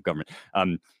representative government.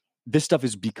 This stuff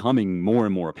is becoming more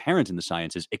and more apparent in the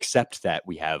sciences, except that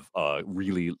we have a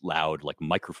really loud like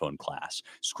microphone class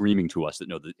screaming to us that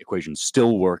no, the equations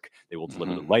still work. They will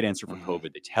deliver the right answer for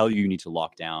COVID. They tell you need to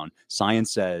lock down.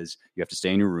 Science says you have to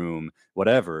stay in your room,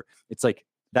 whatever. It's like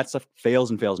that stuff fails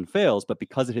and fails and fails, but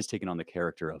because it has taken on the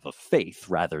character of a faith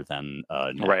rather than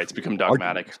right, it's become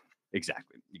dogmatic. Argument.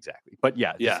 Exactly. But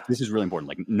yeah, this is really important.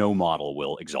 Like no model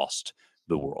will exhaust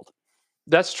the world.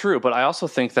 That's true, but I also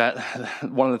think that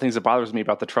one of the things that bothers me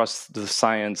about the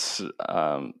science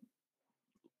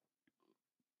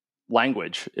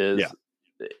language is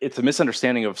it's a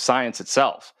misunderstanding of science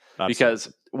itself. Absolutely.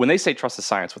 Because when they say trust the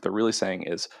science, what they're really saying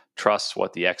is trust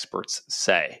what the experts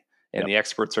say. And the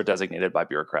experts are designated by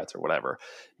bureaucrats or whatever.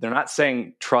 They're not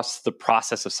saying trust the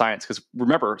process of science. Because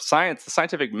remember, the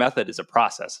scientific method is a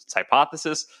process. It's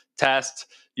hypothesis, test,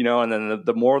 and then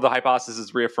the more the hypothesis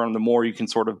is reaffirmed, the more you can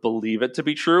sort of believe it to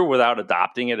be true without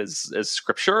adopting it as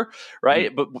scripture,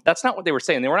 right? Mm-hmm. But that's not what they were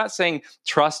saying. They were not saying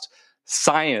trust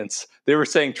science, they were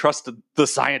saying trust the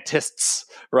scientists,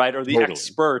 right? Or the Totally.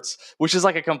 experts, which is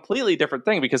like a completely different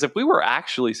thing. Because if we were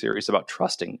actually serious about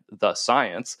trusting the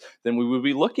science, then we would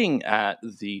be looking at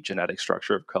the genetic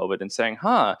structure of COVID and saying,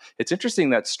 it's interesting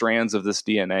that strands of this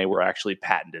DNA were actually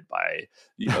patented by,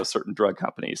 certain drug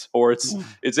companies. Or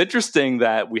it's interesting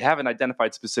that we haven't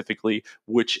identified specifically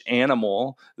which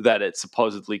animal that it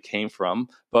supposedly came from,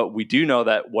 but we do know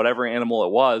that whatever animal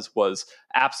it was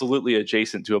absolutely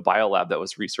adjacent to a biolab that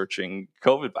was researching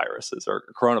COVID viruses, or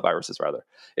coronaviruses rather.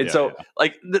 And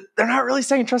they're not really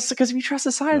saying trust, because if you trust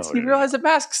the science, you realize that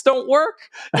masks don't work.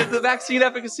 The vaccine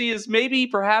efficacy is maybe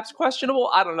perhaps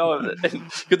questionable. I don't know.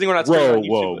 Good thing we're not streaming on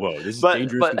YouTube. Whoa. This is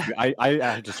dangerous. I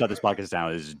have to shut this podcast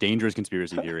down. This is dangerous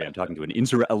conspiracy theory. I'm talking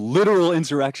to a literal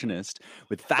insurrectionist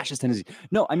with fascist tendencies.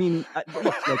 No, I mean,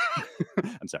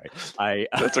 I'm sorry.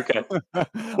 That's okay.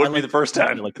 Wouldn't be the first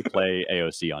time. I like to play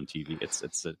AOC on TV.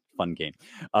 It's a fun game.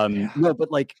 No, but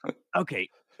okay,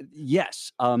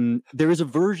 yes. There is a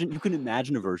version. You can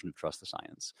imagine a version of trust the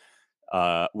science,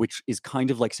 which is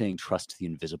kind of like saying trust the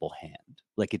invisible hand.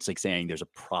 Like, it's like saying there's a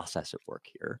process at work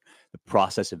here. The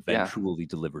process eventually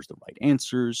delivers the right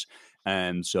answers.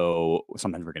 And so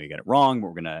sometimes we're going to get it wrong, but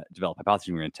we're going to develop hypotheses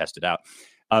and we're going to test it out.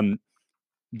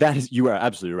 You are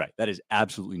absolutely right. That is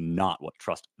absolutely not what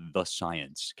trust the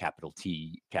science, capital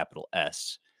T, capital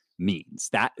S, means.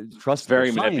 That trust very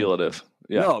the manipulative. Science,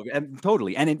 no,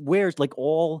 totally. And it wears like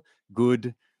all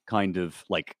good kind of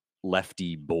like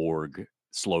lefty Borg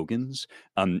slogans.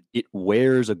 It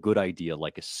wears a good idea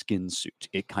like a skin suit.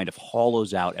 It kind of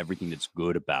hollows out everything that's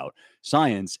good about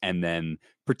science and then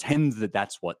pretends that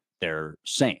that's what they're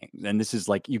saying. And this is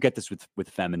like, you get this with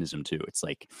feminism too. It's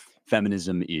like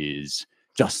feminism is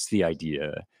just the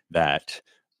idea that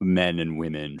men and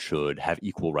women should have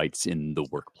equal rights in the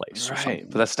workplace. Right,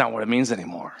 but that's not what it means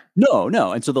anymore. No.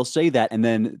 And so they'll say that, and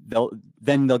then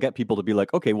they'll get people to be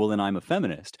like, okay, well then I'm a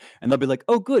feminist. And they'll be like,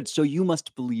 oh good, so you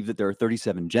must believe that there are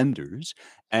 37 genders,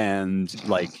 and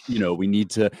we need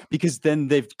to, because then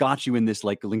they've got you in this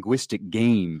like linguistic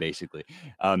game, basically.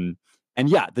 And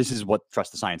this is what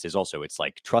trust the science is also. It's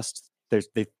like trust,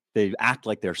 they act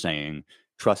like they're saying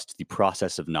trust the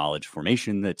process of knowledge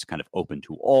formation that's kind of open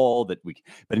to all, but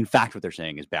in fact what they're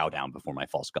saying is bow down before my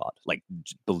false god. Like,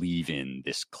 believe in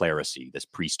this clerisy, this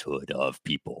priesthood of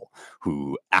people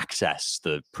who access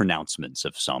the pronouncements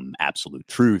of some absolute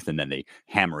truth, and then they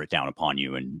hammer it down upon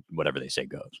you, and whatever they say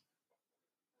goes.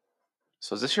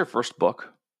 So is this your first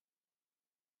book?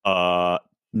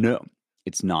 No,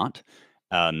 it's not.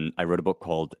 I wrote a book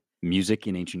called Music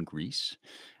in Ancient Greece,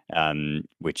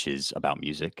 which is about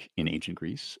music in ancient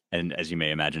Greece. And as you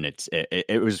may imagine,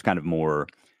 it was kind of more,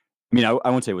 I mean, I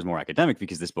won't say it was more academic,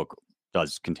 because this book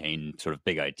does contain sort of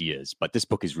big ideas, but this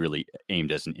book is really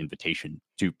aimed as an invitation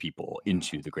to people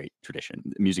into the great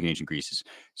tradition. Music in ancient Greece is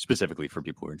specifically for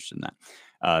people who are interested in that.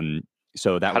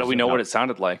 So that. How do we know what it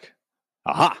sounded like?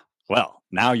 Aha! Well,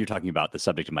 now you're talking about the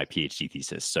subject of my PhD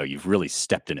thesis, so you've really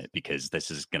stepped in it, because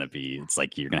this is going to be, it's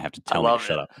like you're going to have to tell me to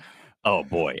shut up. Oh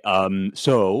boy.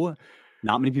 So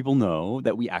not many people know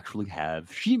that we actually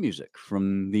have sheet music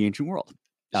from the ancient world.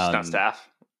 It's not staff.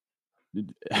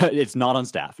 It's not on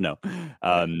staff. No.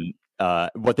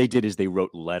 What they did is they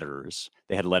wrote letters.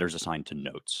 They had letters assigned to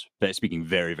notes. But speaking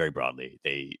very, very broadly,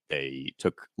 they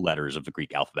took letters of the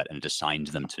Greek alphabet and assigned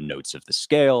them to notes of the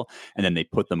scale, and then they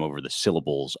put them over the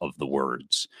syllables of the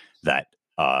words that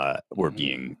were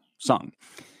being sung.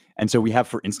 And so we have,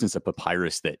 for instance, a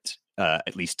papyrus that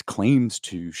at least claims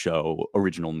to show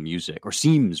original music, or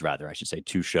seems rather, I should say,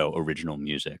 to show original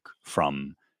music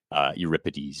from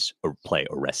Euripides' play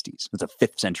Orestes. It's a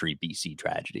 5th century BC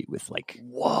tragedy with like.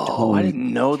 Whoa! I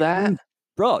didn't know that,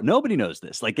 bro. Nobody knows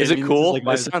this. Like, is it cool?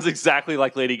 It sounds exactly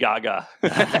like Lady Gaga.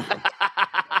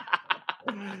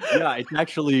 Yeah, it's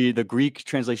actually the Greek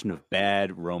translation of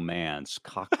bad romance.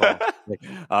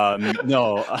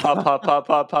 No.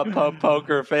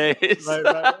 Poker face.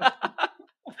 Right.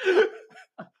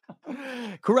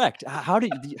 Correct. How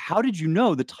did you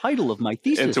know the title of my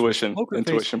thesis? Intuition,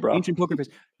 bro. Ancient poker face.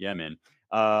 Yeah, man.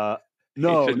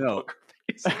 No.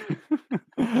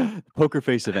 Poker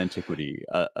face of antiquity.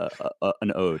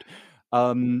 An ode.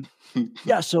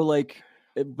 Yeah. So like,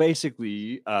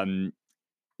 basically,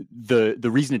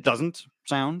 the reason it doesn't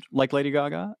sound like Lady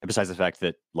Gaga, besides the fact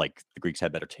that like the Greeks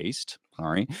had better taste,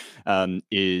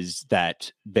 is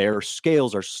that their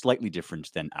scales are slightly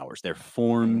different than ours. They're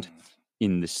formed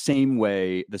in the same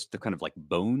way. The kind of like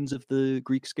bones of the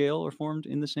Greek scale are formed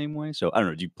in the same way. So I don't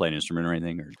know. Do you play an instrument or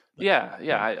anything? Or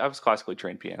yeah. I was classically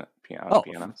trained piano. So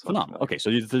phenomenal. Okay, so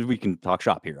we can talk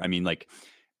shop here. I mean, like,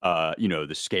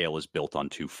 the scale is built on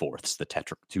 2/4,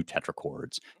 two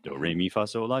tetrachords, do, re, Mhm. mi, fa,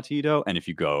 sol, la, ti, do. And if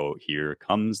you go, here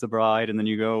comes the bride, and then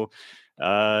you go,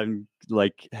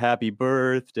 like, happy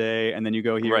birthday, and then you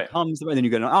go, here Right. comes the bride, and then you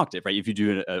get an octave, right? If you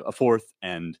do a fourth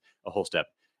and a whole step,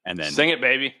 and then Sing it,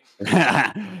 baby.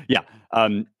 yeah.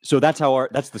 So that's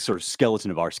the sort of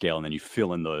skeleton of our scale, and then you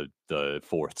fill in the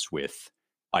fourths with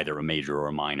either a major or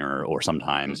a minor, or Mhm.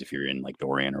 sometimes if you're in like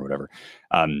Dorian or whatever.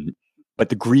 Um, but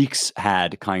the Greeks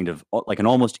had kind of like an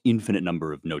almost infinite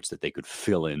number of notes that they could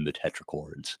fill in the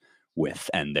tetrachords with,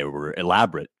 and there were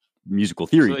elaborate musical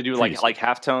So theory they do treatises. like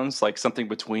halftones, like something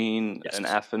between an Yes.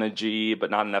 F and a G, but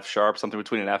not an F sharp. Something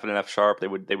between an F and an F sharp. They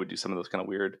would do some of those kind of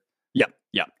weird, Yeah,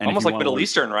 yeah. And if almost you like want to Middle learn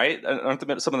Eastern, right?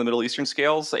 Aren't some of the Middle Eastern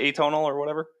scales atonal or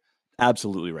whatever?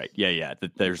 absolutely right. Yeah, yeah.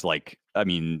 There's like, I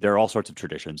mean, there are all sorts of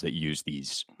traditions that use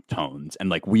these tones. And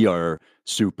like, we are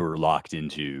super locked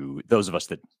into, those of us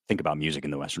that think about music in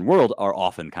the Western world are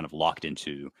often kind of locked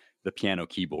into the piano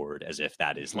keyboard as if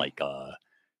that is Mhm. like,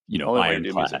 Only way to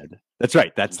do music. ironclad. That's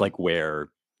right. That's Mhm.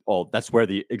 like that's where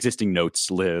the existing notes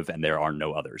live, and there are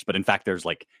no others. But in fact, there's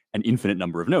like an infinite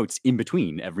number of notes in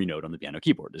between every note on the piano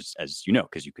keyboard, as you know,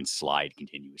 because you can slide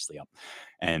continuously up.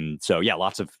 And so, yeah,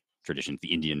 lots of traditions,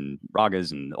 the Indian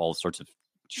ragas and all sorts of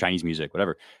Chinese music,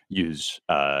 whatever, use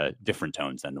different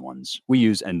tones than the ones we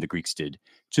use, and the Greeks did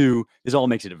too. This all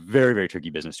makes it a very, very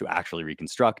tricky business to actually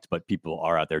reconstruct, but people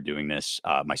are out there doing this.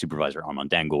 My supervisor,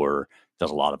 Armand Dangour, does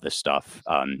a lot of this stuff.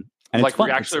 And it's Like fun.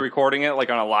 It's actually recording it like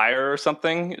on a lyre or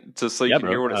something, so you yeah, can bro.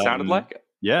 hear what it sounded like. Is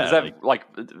Yeah, like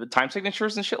that like time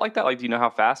signatures and shit like that? Like, do you know how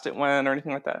fast it went or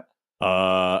anything like that?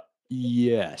 uh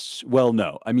yes. Well,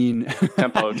 no. I mean,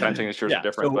 Tempo, time signatures are yeah.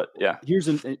 different, So but yeah. here's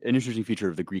an interesting feature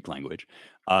of the Greek language,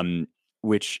 um,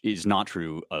 which is not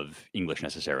true of English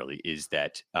necessarily, is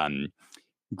that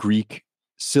Greek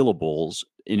syllables,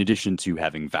 in addition to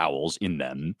having vowels in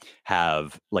them,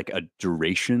 have like a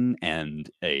duration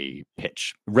and a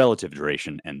pitch, relative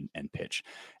duration and pitch.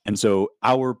 And so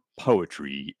our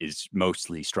poetry is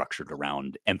mostly structured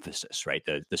around emphasis, right?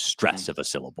 The stress Mhm. of a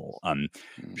syllable.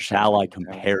 Shall I Tempo,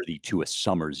 yeah. compare thee to a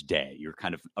summer's day? You're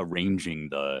kind of arranging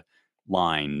the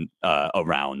line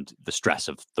around the stress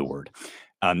of the word.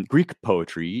 Greek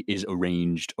poetry is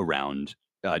arranged around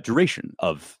duration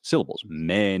of syllables.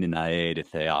 Men in aed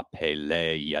thea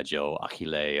pele iago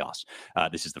achilleos.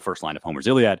 This is the first line of Homer's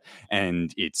Iliad,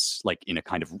 and it's like in a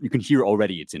kind of, you can hear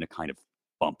already it's in a kind of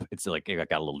bump. It's like it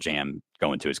got a little jam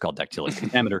going to it. It's called dactylic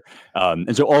pentameter.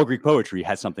 And so all Greek poetry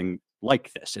has something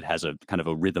like this. It has a kind of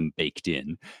a rhythm baked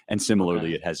in, and Okay.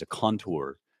 similarly, it has a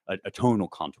contour, a tonal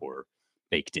contour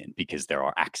baked in, because there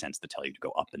are accents that tell you to go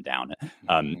up and down.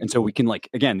 And so we can, like,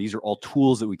 again, these are all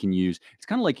tools that we can use. It's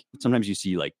kind of like sometimes you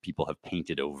see like people have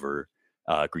painted over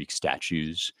Greek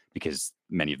statues because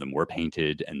many of them were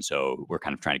painted. And so we're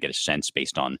kind of trying to get a sense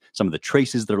based on some of the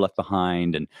traces that are left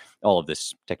behind and all of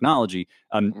this technology.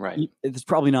 Right. It's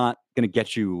probably not going to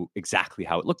get you exactly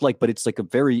how it looked like, but it's like a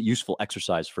very useful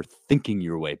exercise for thinking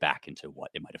your way back into what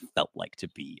it might have felt like to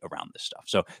be around this stuff.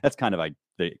 So that's kind of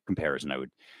the comparison I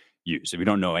would use. So we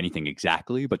don't know anything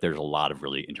exactly, but there's a lot of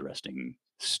really interesting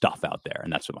stuff out there.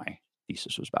 And that's what my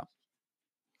thesis was about.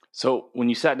 So when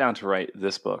you sat down to write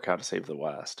this book, How to Save the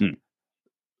West, Hmm.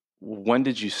 when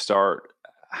did you start?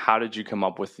 How did you come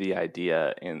up with the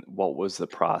idea, and what was the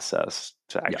process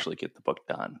to Yeah. actually get the book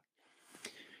done?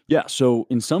 Yeah. So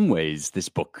in some ways, this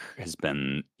book has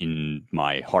been in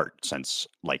my heart since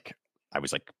like I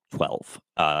was like 12.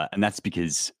 And that's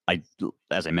because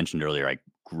as I mentioned earlier, I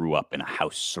grew up in a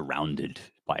house surrounded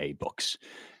by books.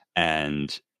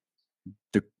 And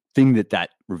the thing that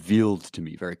revealed to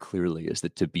me very clearly is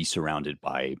that to be surrounded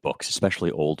by books,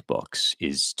 especially old books,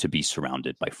 is to be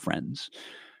surrounded by friends.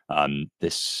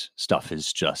 This stuff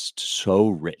is just so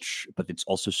rich, but it's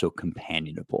also so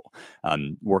companionable.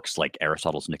 Works like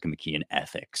Aristotle's Nicomachean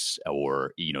Ethics,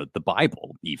 or the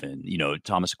Bible, even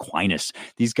Thomas Aquinas.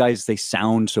 These guys, they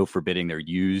sound so forbidding. They're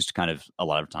used kind of a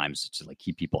lot of times to like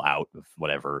keep people out of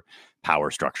whatever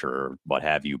power structure or what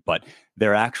have you, but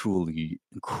they're actually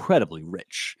incredibly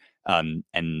rich, and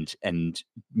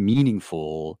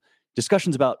meaningful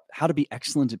discussions about how to be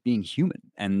excellent at being human.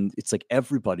 And it's like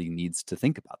everybody needs to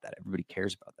think about that. Everybody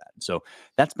cares about that. And so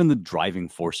that's been the driving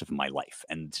force of my life.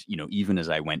 And, even as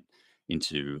I went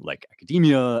into like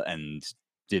academia and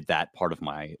did that part of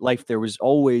my life, there was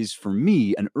always for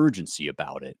me an urgency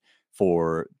about it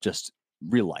for just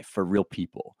real life, for real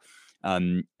people.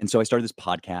 And so I started this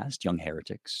podcast, Young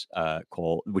Heretics,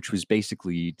 which was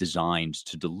basically designed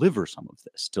to deliver some of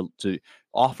this, to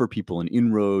offer people an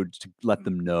inroad, to let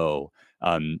them know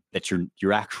that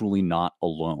you're actually not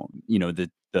alone.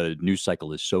 the news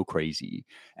cycle is so crazy,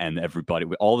 and everybody,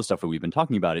 all the stuff that we've been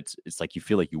talking about, it's like you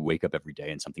feel like you wake up every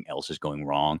day and something else is going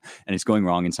wrong, and it's going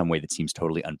wrong in some way that seems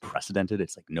totally unprecedented.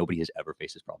 It's like nobody has ever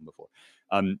faced this problem before.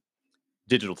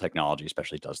 Digital technology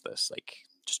especially does this, like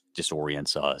just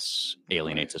disorients us,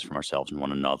 alienates us from ourselves and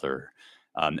one another.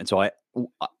 And so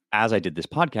as I did this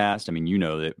podcast, I mean, you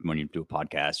know that when you do a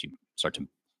podcast, you start to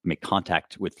make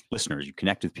contact with listeners, you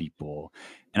connect with people.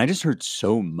 And I just heard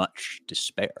so much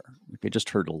despair. Like I just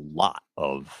heard a lot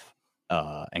of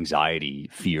anxiety,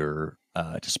 fear,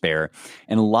 despair.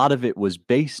 And a lot of it was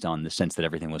based on the sense that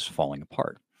everything was falling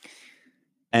apart.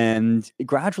 And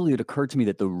gradually it occurred to me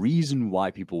that the reason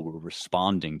why people were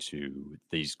responding to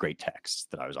these great texts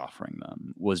that I was offering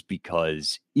them was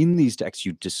because in these texts,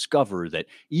 you discover that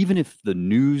even if the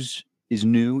news is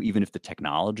new, even if the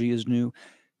technology is new,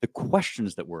 the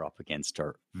questions that we're up against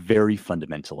are very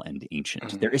fundamental and ancient.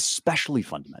 Mhm. They're especially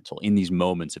fundamental in these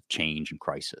moments of change and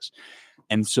crisis.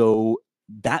 And so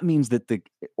that means that the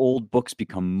old books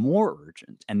become more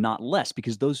urgent and not less,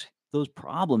 because those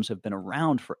problems have been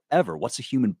around forever. What's a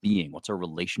human being? What's our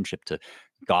relationship to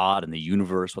God and the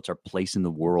universe? What's our place in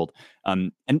the world?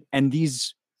 And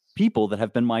these people that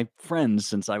have been my friends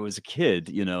since I was a kid,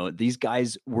 you know, these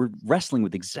guys were wrestling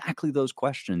with exactly those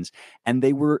questions, and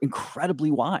they were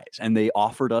incredibly wise, and they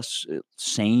offered us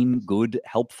sane, good,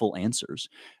 helpful answers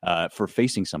for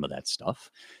facing some of that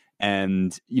stuff.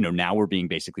 And, you know, now we're being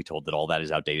basically told that all that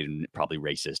is outdated and probably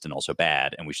racist and also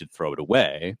bad, and we should throw it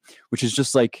away, which is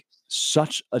just like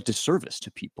such a disservice to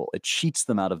people. It cheats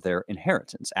them out of their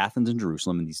inheritance. Athens and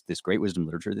Jerusalem and this great wisdom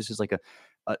literature, this is like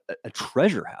a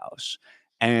treasure house.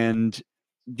 And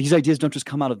these ideas don't just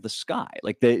come out of the sky.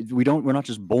 Like we're not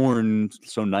just born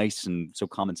so nice and so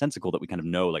commonsensical that we kind of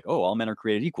know, like, oh, all men are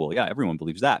created equal. Yeah, everyone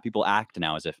believes that. People act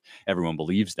now as if everyone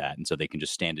believes that, and so they can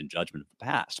just stand in judgment of the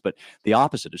past. But the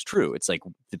opposite is true. It's like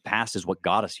the past is what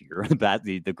got us here.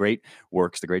 The great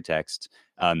works, the great texts,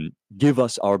 give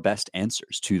us our best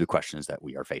answers to the questions that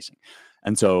we are facing.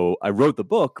 And so I wrote the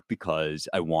book because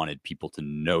I wanted people to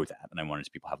know that, and I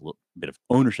wanted people to have a little bit of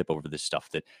ownership over this stuff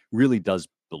that really does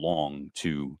belong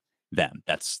to them.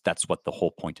 That's what the whole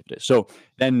point of it is. So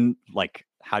then, like,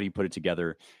 how do you put it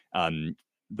together?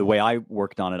 The way I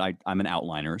worked on it, I'm an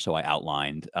outliner, so I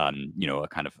outlined, you know,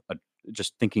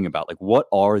 just thinking about like what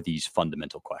are these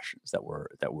fundamental questions that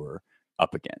we're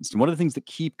up against. And one of the things that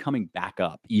keep coming back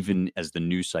up, even as the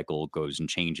news cycle goes and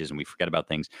changes and we forget about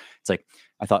things, it's like,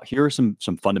 I thought, here are some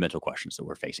fundamental questions that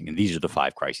we're facing. And these are the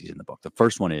 5 crises in the book. The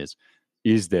first one is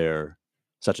there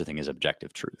such a thing as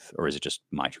objective truth, or is it just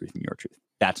my truth and your truth?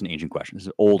 That's an ancient question. It's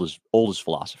as old as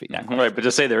philosophy. That question. Right, but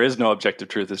to say there is no objective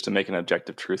truth is to make an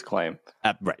objective truth claim.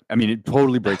 Right. I mean, it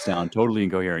totally breaks down, totally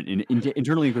incoherent,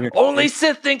 internally incoherent. Only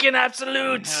Sith think in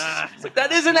absolutes. It's like,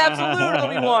 that isn't absolute,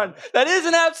 Obi-Wan. That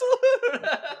isn't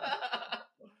absolute.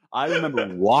 I remember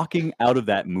walking out of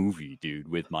that movie, dude,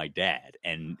 with my dad,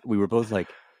 and we were both like,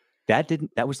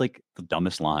 that was like the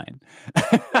dumbest line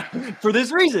for this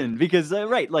reason, because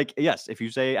right, like, yes, if you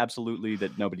say absolutely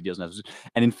that nobody doesn't have,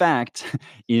 and in fact,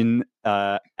 in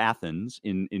Athens,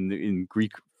 in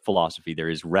Greek philosophy, there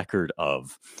is record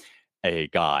of a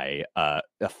guy, a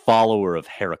follower of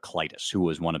Heraclitus, who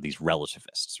was one of these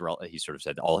relativists. He sort of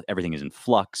said everything is in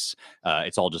flux.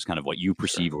 It's all just kind of what you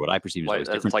perceive or what I perceive is always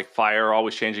different. It's like fire,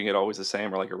 always changing it, always the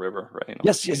same, or like a river, right?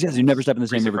 Yes. You never step in the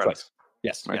same river twice.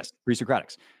 Yes, right. Yes.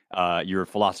 Pre-Socratics. You're a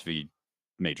philosophy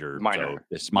major. Minor. So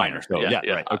it's minor. So yeah,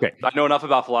 right. Okay. I know enough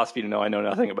about philosophy to know I know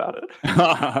nothing about it.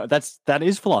 That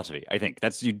is philosophy, I think.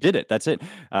 You did it. That's it.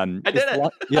 I did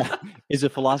it. Yeah. Is a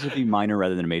philosophy minor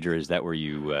rather than a major? Is that where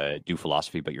you do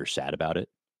philosophy, but you're sad about it?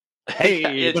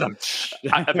 Hey,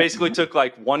 I basically took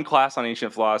like one class on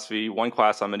ancient philosophy, one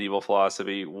class on medieval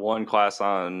philosophy, one class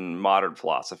on modern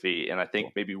philosophy, and I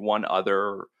think maybe one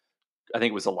other. I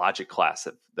think it was a logic class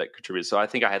that contributed. So I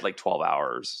think I had like 12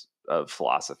 hours of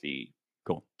philosophy.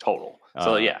 Cool. Total.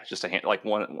 So yeah, just like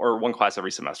one class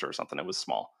every semester or something. It was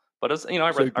small, but it's, you know,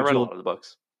 I read a lot of the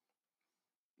books.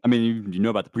 I mean, you know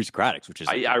about the Pre-Socratics, which is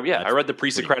I read the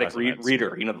Pre-Socratic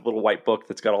Reader. You know, the little white book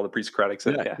that's got all the Pre-Socratics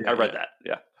in it. Yeah, I read that.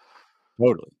 Yeah,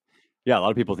 totally. Yeah, a lot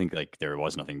of people think like there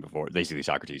was nothing before. Basically,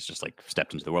 Socrates just like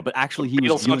stepped into the world, but actually he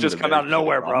was just come out of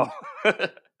nowhere, bro.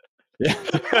 Yeah,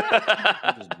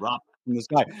 just drop from the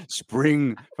sky,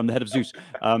 spring from the head of Zeus.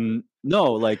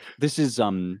 No, like this is a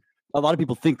lot of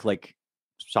people think like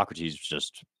Socrates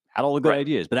just had all the good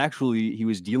ideas, but actually he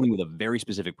was dealing with a very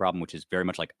specific problem, which is very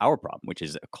much like our problem, which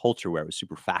is a culture where it was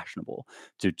super fashionable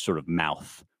to sort of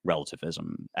mouth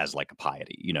relativism as like a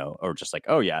piety, you know, or just like,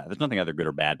 oh yeah, there's nothing either good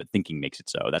or bad, but thinking makes it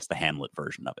so. That's the Hamlet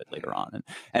version of it later on,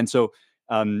 and so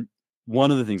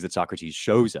one of the things that Socrates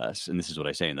shows us, and this is what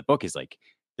I say in the book, is like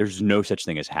there's no such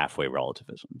thing as halfway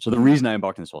relativism. So the reason I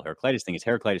embarked on this whole Heraclitus thing is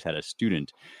Heraclitus had a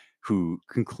student who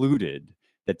concluded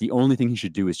that the only thing he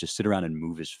should do is just sit around and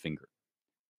move his finger,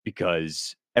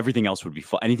 because everything else would be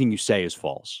false. Anything you say is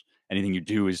false. Anything you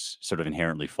do is sort of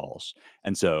inherently false.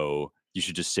 And so you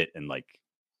should just sit and like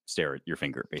stare at your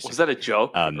finger, basically. Was that a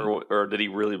joke, or did he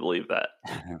really believe that?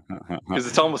 Because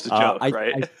it's almost a joke,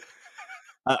 right?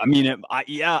 I mean,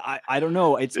 I don't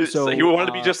know. It's so he wanted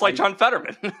to be just like John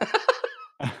Fetterman.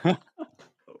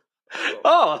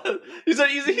 Oh, he's a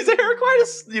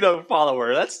Heraclitus,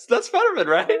 follower. That's Fetterman,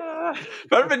 right?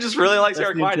 Fetterman just really likes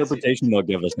Heraclitus. The interpretation they'll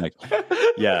give us next.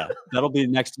 Yeah, that'll be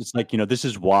next. It's like, this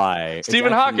is why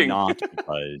Stephen Hawking. Not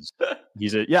because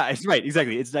he's it's right,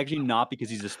 exactly. It's actually not because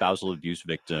he's a spousal abuse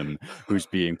victim who's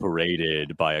being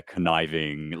paraded by a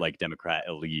conniving like Democrat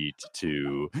elite.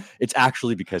 It's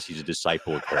actually because he's a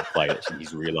disciple of Heraclitus, and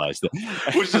he's realized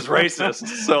that, which is racist.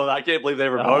 So I can't believe they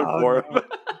ever voted for him.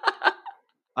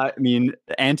 I mean,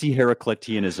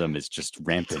 anti-Heraclitianism is just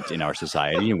rampant in our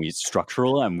society, and it's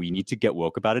structural, and we need to get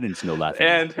woke about it. And it's no laughing.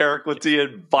 And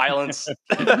Heraclitean violence.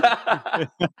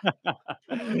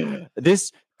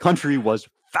 This country was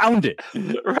founded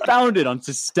on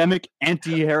systemic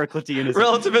anti-Heraclitianism.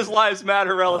 Relativist lives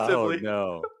matter relatively.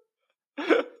 Oh,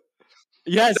 no.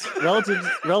 Yes,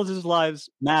 relatives' lives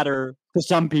matter to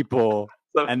some people,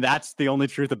 and that's the only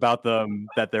truth about them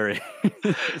that there is.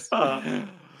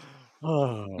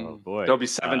 Oh boy! There'll be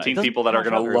 17 people that are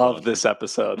going to love this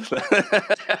episode.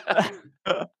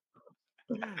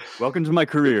 Welcome to my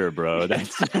career, bro.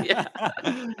 That's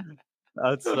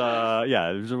There's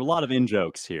a lot of in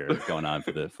jokes here going on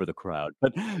for the crowd.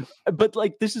 But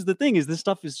like, this is the thing: is this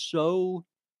stuff is so,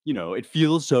 it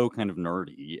feels so kind of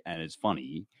nerdy and it's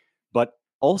funny, but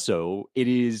also it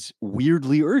is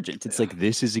weirdly urgent. It's like,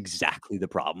 this is exactly the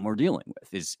problem we're dealing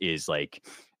with. Is like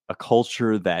a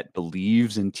culture that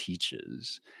believes and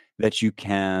teaches that you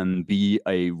can be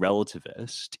a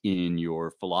relativist in your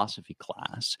philosophy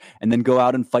class and then go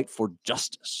out and fight for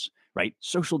justice, right?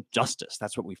 Social justice.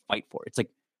 That's what we fight for. It's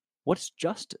like, what's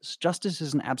justice? Justice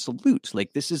is an absolute.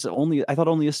 Like, this is I thought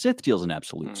only a Sith deals in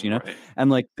absolutes, Right. And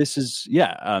like, this is,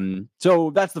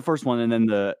 so that's the first one. And then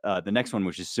the next one,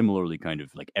 which is similarly kind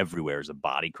of like everywhere, is a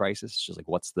body crisis. It's just like,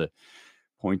 what's the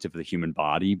point of the human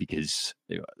body? Because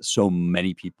so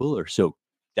many people are so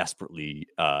desperately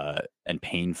and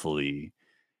painfully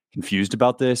confused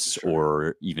about this,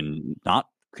 or even not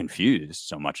confused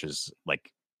so much as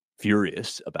like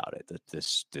furious about it, that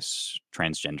this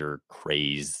transgender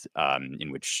craze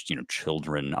in which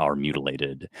children are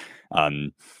mutilated,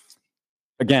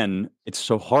 again, it's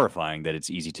so horrifying that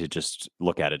it's easy to just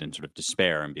look at it and sort of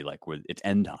despair and be like, well, it's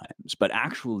end times. But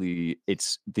actually,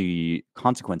 it's the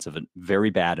consequence of a very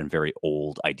bad and very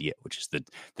old idea, which is that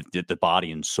the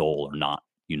body and soul are not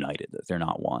united, that they're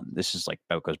not one. This is like,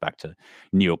 that goes back to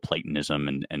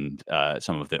Neoplatonism and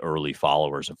some of the early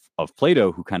followers of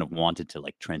Plato, who kind of wanted to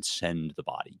like transcend the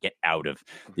body, get out of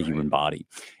the human body.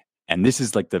 And this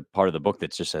is like the part of the book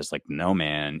that just says like, no,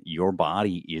 man, your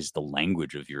body is the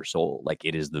language of your soul. Like,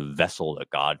 it is the vessel that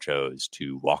God chose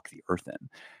to walk the earth in.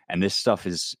 And this stuff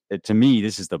is, to me,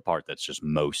 this is the part that's just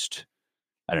most,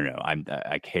 I don't know,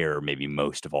 I care maybe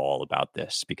most of all about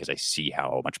this, because I see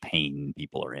how much pain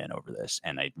people are in over this.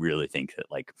 And I really think that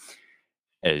like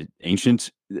an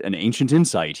ancient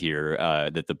insight here,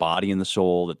 that the body and the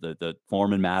soul, that the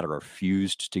form and matter are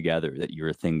fused together, that you're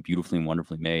a thing beautifully and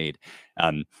wonderfully made.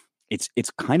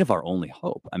 It's kind of our only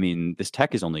hope. I mean, this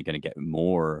tech is only going to get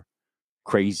more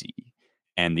crazy,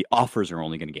 and the offers are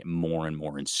only going to get more and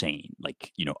more insane.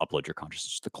 Like, upload your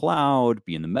consciousness to the cloud,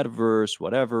 be in the metaverse,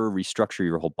 whatever, restructure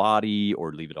your whole body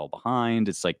or leave it all behind.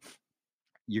 It's like,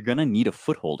 you're going to need a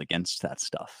foothold against that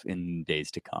stuff in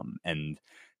days to come. And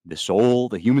the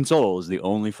human soul, is the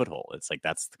only foothold. It's like,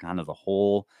 that's kind of the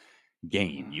whole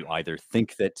game. You either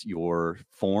think that your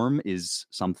form is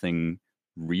something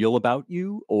real about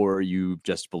you, or you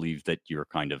just believe that you're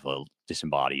kind of a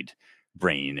disembodied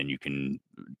brain and you can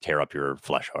tear up your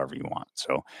flesh however you want.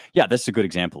 So yeah, that's a good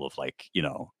example of like,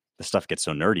 the stuff gets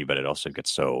so nerdy, but it also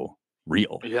gets so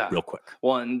real, real quick.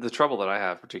 Well, and the trouble that I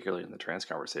have, particularly in the trans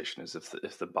conversation, is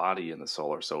if the body and the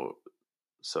soul are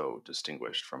so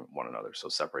distinguished from one another, so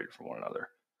separated from one another,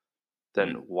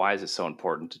 then why is it so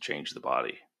important to change the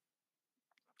body?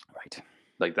 Right.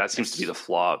 Like, that seems to be the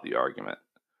flaw of the argument.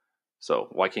 So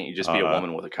why can't you just be a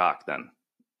woman with a cock then?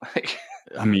 Like,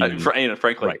 I mean,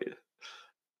 frankly, right.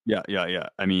 Yeah.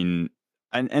 I mean,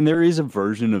 and there is a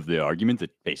version of the argument that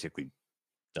basically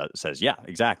says, yeah,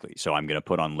 exactly. So I'm going to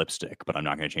put on lipstick, but I'm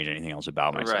not going to change anything else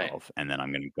about Right. myself. And then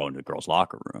I'm going to go into the girls'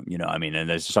 locker room. I mean, and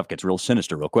this stuff gets real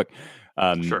sinister real quick.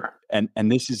 Sure. And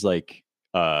this is like,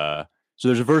 so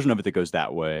there's a version of it that goes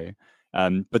that way.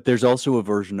 But there's also a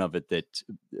version of it that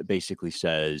basically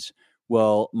says,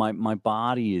 well, my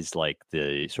body is like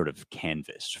the sort of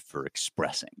canvas for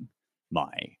expressing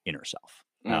my inner self.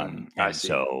 I And see.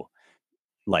 so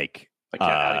like, I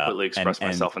can't adequately and express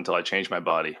myself until I change my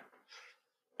body.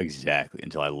 exactly,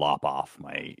 until I lop off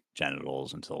my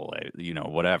genitals, until I,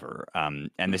 whatever. And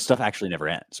this stuff actually never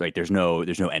ends, right? There's no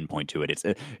end point to it.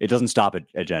 It doesn't stop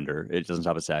at gender. It doesn't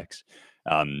stop at sex.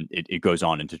 It goes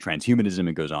on into transhumanism.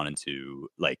 It goes on into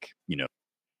like,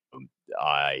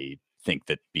 I think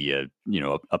that be a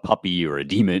puppy or a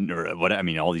demon or what. I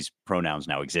mean, all these pronouns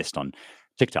now exist on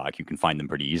TikTok. You can find them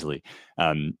pretty easily.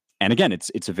 And again,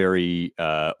 it's a very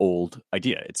old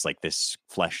idea. It's like this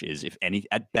flesh is, if any,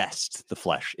 at best, the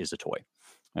flesh is a toy.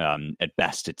 At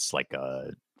best, it's like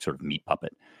a sort of meat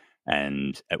puppet.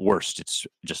 And at worst, it's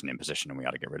just an imposition, and we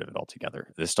got to get rid of it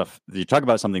altogether. This stuff, you talk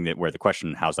about something where the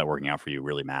question, how's that working out for you,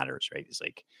 really matters, right? It's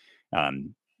like,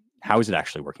 how is it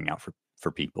actually working out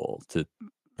for people to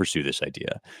pursue this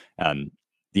idea?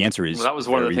 The answer is, well, that was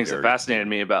one of the things that fascinated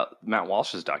me about Matt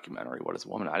Walsh's documentary, What is a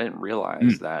Woman? I didn't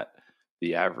realize that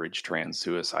the average trans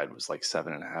suicide was like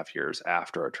 7.5 years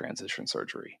after a transition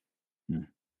surgery.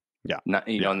 Yeah.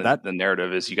 The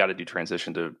narrative is you got to do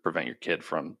transition to prevent your kid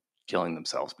from killing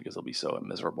themselves because they'll be so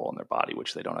miserable in their body,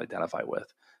 which they don't identify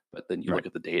with. But then you look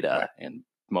at the data, and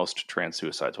most trans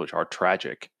suicides, which are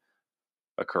tragic,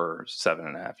 occur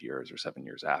 7.5 years or 7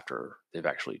 years after they've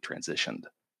actually transitioned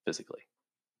physically.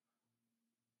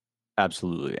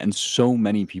 Absolutely. And so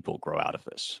many people grow out of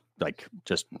this. Like,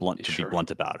 just be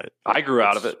blunt about it. I grew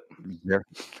out of it.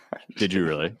 Did you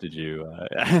really? Did you?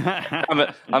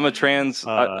 I'm a trans.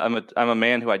 I'm a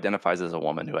man who identifies as a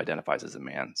woman who identifies as a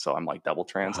man. So I'm like double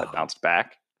trans. I bounced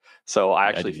back. So I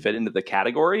actually fit into the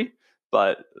category,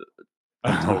 but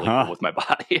I'm totally cool with my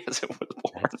body as it was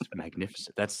born. That's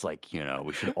magnificent. That's like,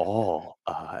 we should all,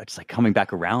 it's like coming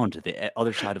back around to the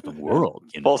other side of the world.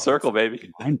 Full circle,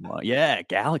 baby. Yeah,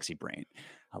 galaxy brain.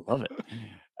 I love it.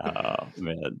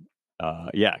 Man.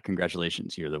 Yeah,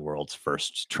 congratulations. You're the world's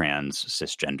first trans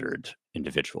cisgendered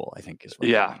individual, I think is what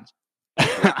that means.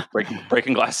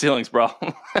 breaking glass ceilings, bro.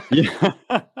 Yeah.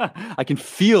 I can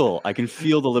feel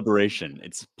the liberation.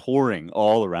 It's pouring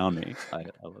all around me. I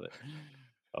love it.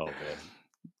 Oh man.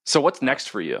 So what's next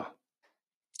for you?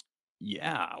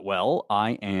 Yeah, well,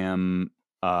 I am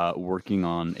working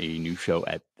on a new show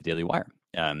at the Daily Wire.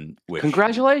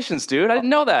 Congratulations, dude! I didn't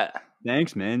know that.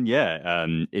 Thanks, man. Yeah,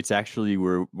 it's actually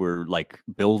we're like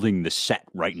building the set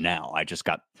right now. I just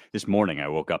got this morning. I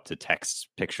woke up to text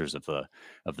pictures of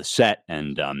the set,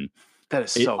 and that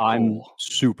is so cool. I'm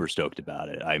super stoked about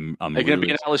it. I'm Are you gonna be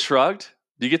in Atlas Shrugged?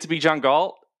 Do you get to be John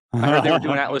Galt? I heard they were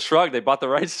doing Atlas Shrugged. They bought the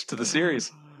rights to the series.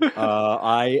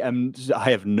 I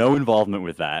have no involvement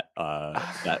with that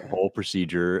whole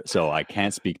procedure, so I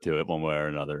can't speak to it one way or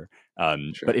another.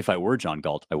 Sure. But if I were John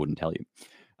Galt, I wouldn't tell you.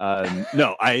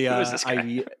 No, Who is this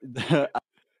guy?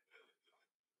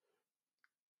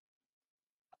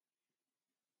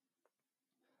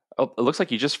 Oh, it looks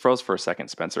like you just froze for a second,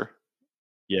 Spencer.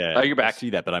 Yeah. Oh, you're back. I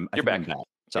see that, but you're back. I'm back.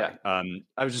 Sorry. Yeah.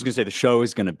 I was just gonna say the show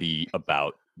is gonna be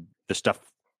about the stuff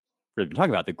we've been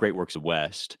talking about, the great works of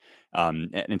West. And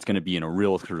it's going to be in a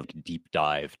real sort of deep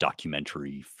dive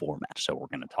documentary format. So we're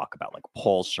going to talk about like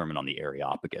Paul's sermon on the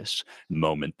Areopagus,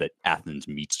 moment that Athens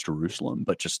meets Jerusalem,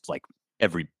 but just like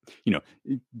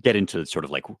get into sort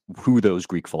of like who those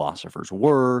Greek philosophers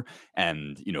were,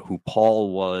 and who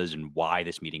Paul was, and why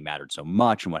this meeting mattered so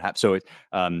much, and what happened. So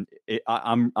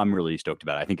I'm really stoked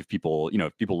about it. I think if people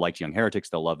liked Young Heretics,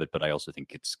 they'll love it. But I also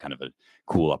think it's kind of a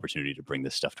cool opportunity to bring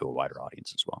this stuff to a wider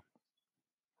audience as well.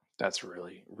 That's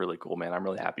really, really cool, man. I'm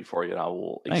really happy for you, and I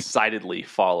will excitedly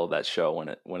follow that show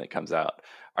when it comes out.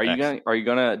 Are you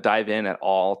gonna dive in at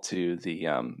all to the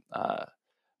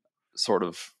sort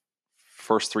of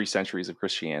first 3 centuries of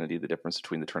Christianity, the difference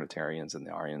between the Trinitarians and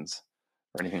the Arians,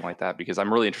 or anything like that? Because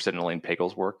I'm really interested in Elaine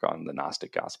Pagel's work on the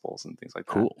Gnostic Gospels and things like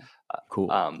that. Cool.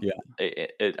 Yeah.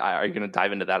 Are you going to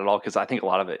dive into that at all? Because I think a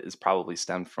lot of it is probably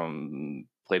stemmed from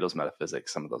Plato's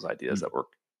metaphysics, some of those ideas that were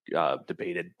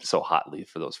debated so hotly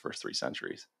for those first 3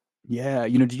 centuries. Yeah,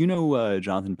 do you know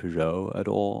Jonathan Peugeot at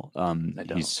all? I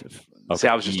don't. See,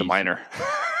 I was just a minor.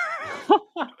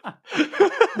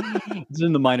 It's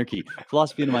in the minor key.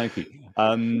 Philosophy in the minor key.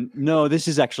 No, this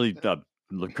is actually a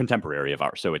contemporary of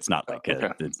ours, so it's not like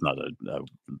it's not a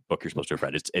book you're supposed to have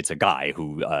read. It's a guy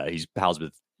who he's pals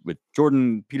with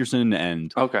Jordan Peterson,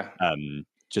 and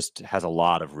just has a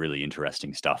lot of really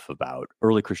interesting stuff about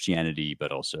early Christianity,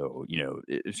 but also,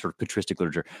 sort of patristic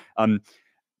literature.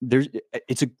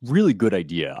 It's a really good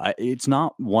idea. It's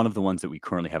not one of the ones that we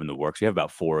currently have in the works. We have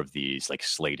about 4 of these like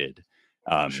slated.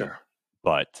 Um, Sure.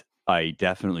 but I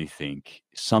definitely think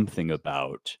something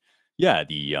about, yeah,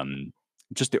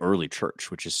 just the early church,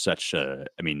 which is such a,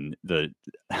 I mean,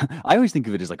 I always think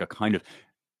of it as like a kind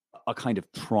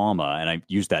of trauma, and I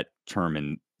use that term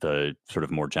in the sort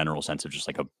of more general sense of just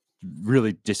like a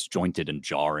really disjointed and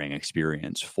jarring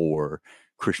experience for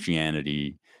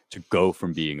Christianity to go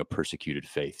from being a persecuted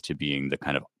faith to being the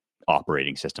kind of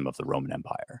operating system of the Roman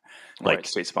Empire. Right. Like,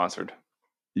 State sponsored.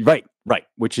 right,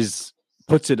 which is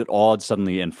puts it at odds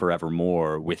suddenly and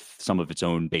forevermore with some of its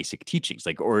own basic teachings,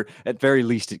 like, or at very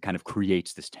least it kind of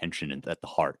creates this tension at the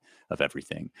heart of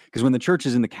everything, because when the church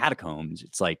is in the catacombs,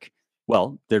 it's like,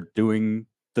 well, they're doing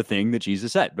the thing that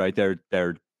Jesus said, right?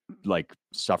 They're like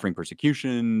suffering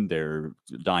persecution, they're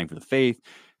dying for the faith.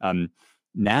 um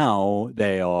Now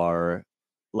they are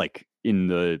like in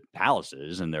the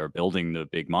palaces and they're building the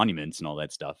big monuments and all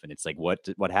that stuff, and it's like,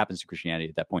 what happens to Christianity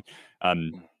at that point?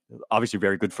 um Obviously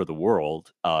very good for the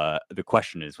world. The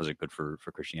question is, was it good for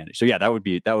Christianity? So yeah, that would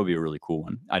be a really cool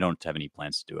one. I don't have any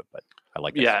plans to do it, but I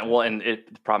like that Yeah, well, suggestion.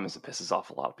 and the problem is it pisses off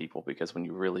a lot of people because when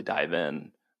you really dive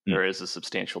in, Mm, there is a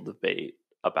substantial debate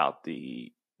about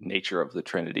the nature of the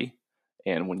Trinity.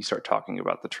 And when you start talking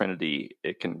about the Trinity,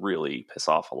 it can really piss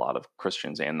off a lot of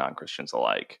Christians and non-Christians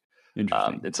alike.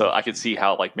 interesting. And so I could see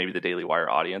how like maybe the Daily Wire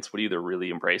audience would either really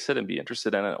embrace it and be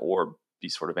interested in it, or be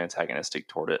sort of antagonistic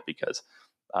toward it, because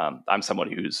I'm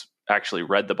someone who's actually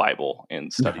read the Bible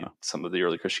and studied Uh-huh. some of the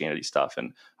early Christianity stuff,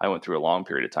 and I went through a long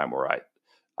period of time where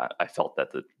I felt that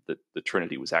the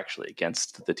Trinity was actually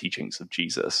against the teachings of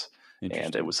Jesus. And it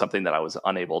Interesting. was something that I was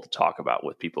unable to talk about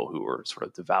with people who were sort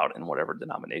of devout in whatever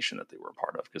denomination that they were a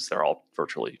part of, because they're all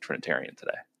virtually Trinitarian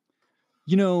today.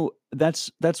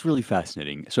 That's really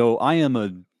fascinating. So I am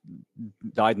a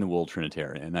dyed in the wool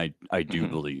Trinitarian. I do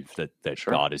Hmm. believe that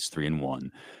Sure. God is three in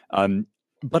one. Um,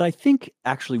 but I think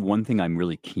actually one thing I'm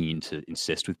really keen to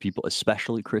insist with people,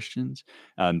 especially Christians,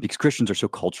 because Christians are so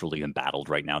culturally embattled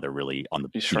right now. They're really on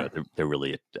the, Sure. they're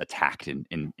really attacked in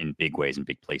big ways in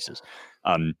big places.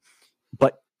 Um,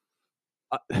 but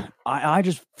I, I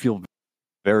just feel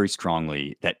very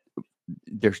strongly that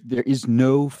there is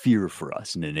no fear for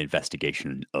us in an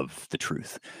investigation of the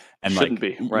truth, and Shouldn't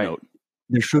like, be, right?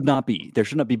 there should not be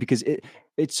because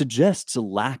it suggests a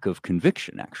lack of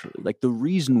conviction. Actually, like the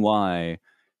reason why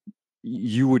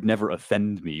you would never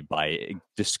offend me by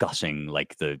discussing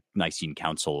like the Nicene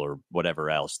Council or whatever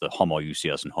else, the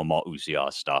homoousios and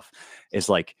homoousios stuff, is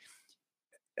like,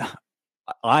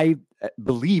 I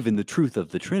believe in the truth of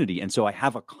the Trinity, and so I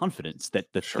have a confidence that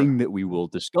the Sure. thing that we will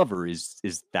discover is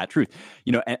that truth.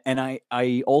 And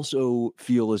I also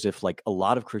feel as if like a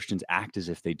lot of Christians act as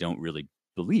if they don't really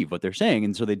believe what they're saying,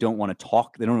 and so they don't want to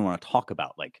talk. They don't want to talk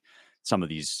about like some of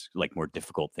these like more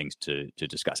difficult things to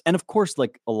discuss. And of course,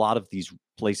 like a lot of these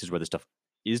places where this stuff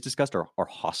is discussed are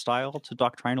hostile to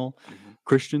doctrinal Hmm.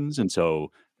 Christians, and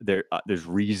so there's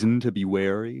reason to be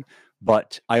wary.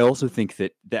 But I also think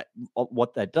that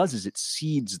what that does is it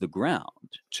seeds the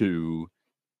ground to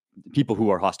people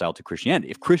who are hostile to Christianity.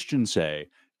 If Christians say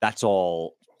that's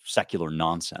all secular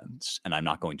nonsense and I'm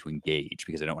not going to engage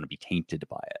because I don't want to be tainted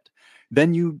by it,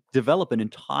 then you develop an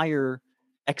entire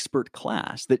expert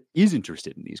class that is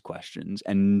interested in these questions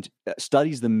and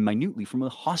studies them minutely from a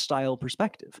hostile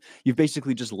perspective. You've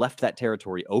basically just left that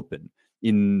territory open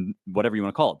in whatever you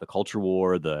want to call it, the culture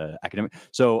war, the academic.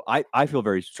 So I feel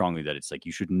very strongly that it's like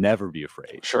you should never be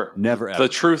afraid, Sure. never The ever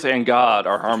truth and God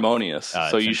are the truth. harmonious,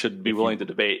 so you should be If willing you to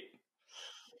debate.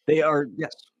 they are,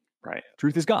 yes. Right.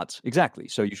 Truth is God's. Exactly.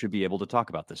 So you should be able to talk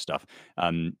about this stuff.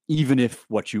 Even if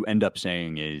what you end up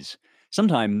saying is,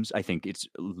 sometimes I think it's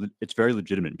very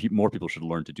legitimate. More people should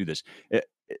learn to do this.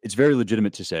 It's very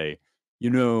legitimate to say, you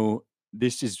know,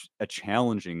 this is a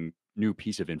challenging new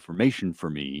piece of information for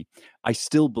me. I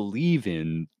still believe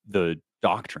in the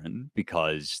doctrine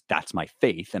because that's my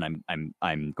faith, and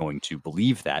I'm going to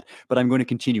believe that. But I'm going to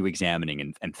continue examining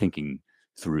and thinking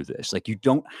through this. Like, you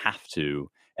don't have to,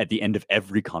 at the end of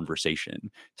every conversation,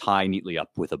 tie neatly up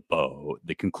with a bow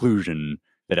the conclusion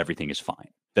that everything is fine,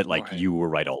 that like Right. you were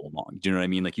right all along. Do you know what I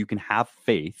mean? Like, you can have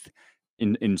faith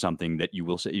in something that you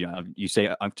will say, you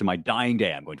say, to my dying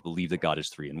day, I'm going to believe that God is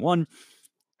three in one.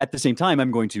 At the same time,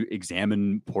 I'm going to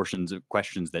examine portions of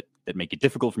questions that make it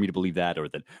difficult for me to believe that, or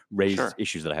that raise Sure.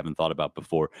 issues that I haven't thought about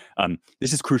before.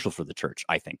 This is crucial for the church,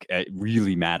 I think. It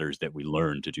really matters that we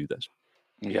learn to do this.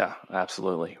 Yeah,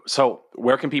 absolutely. So,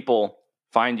 where can people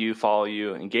find you, follow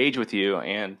you, engage with you,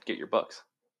 and get your books?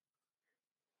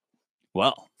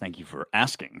 Well, thank you for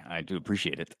asking. I do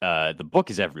appreciate it. The book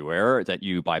is everywhere that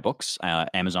you buy books.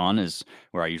 Amazon is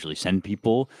where I usually send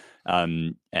people.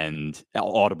 And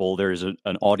Audible, there's an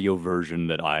audio version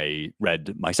that I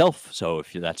read myself. So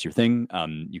if that's your thing,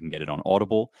 you can get it on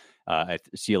Audible.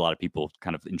 See a lot of people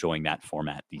kind of enjoying that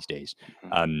format these days.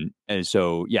 Mhm. And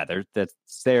so, yeah, that's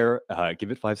there.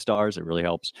 Give it 5 stars. It really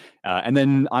helps. And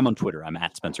then I'm on Twitter. I'm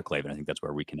at Spencer Klavan. I think that's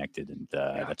where we connected. And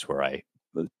Yeah. that's where I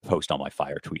post all my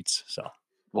fire tweets. So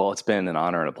Well, it's been an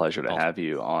honor and a pleasure to awesome. have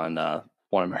you on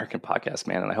One American Podcast,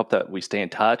 man. And I hope that we stay in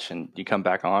touch and you come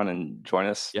back on and join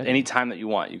us Yeah. anytime that you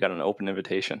want. You got an open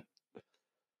invitation.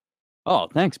 Oh,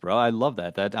 thanks, bro. I love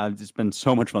that. It's been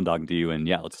so much fun talking to you. And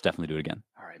yeah, let's definitely do it again.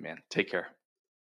 All right, man. Take care.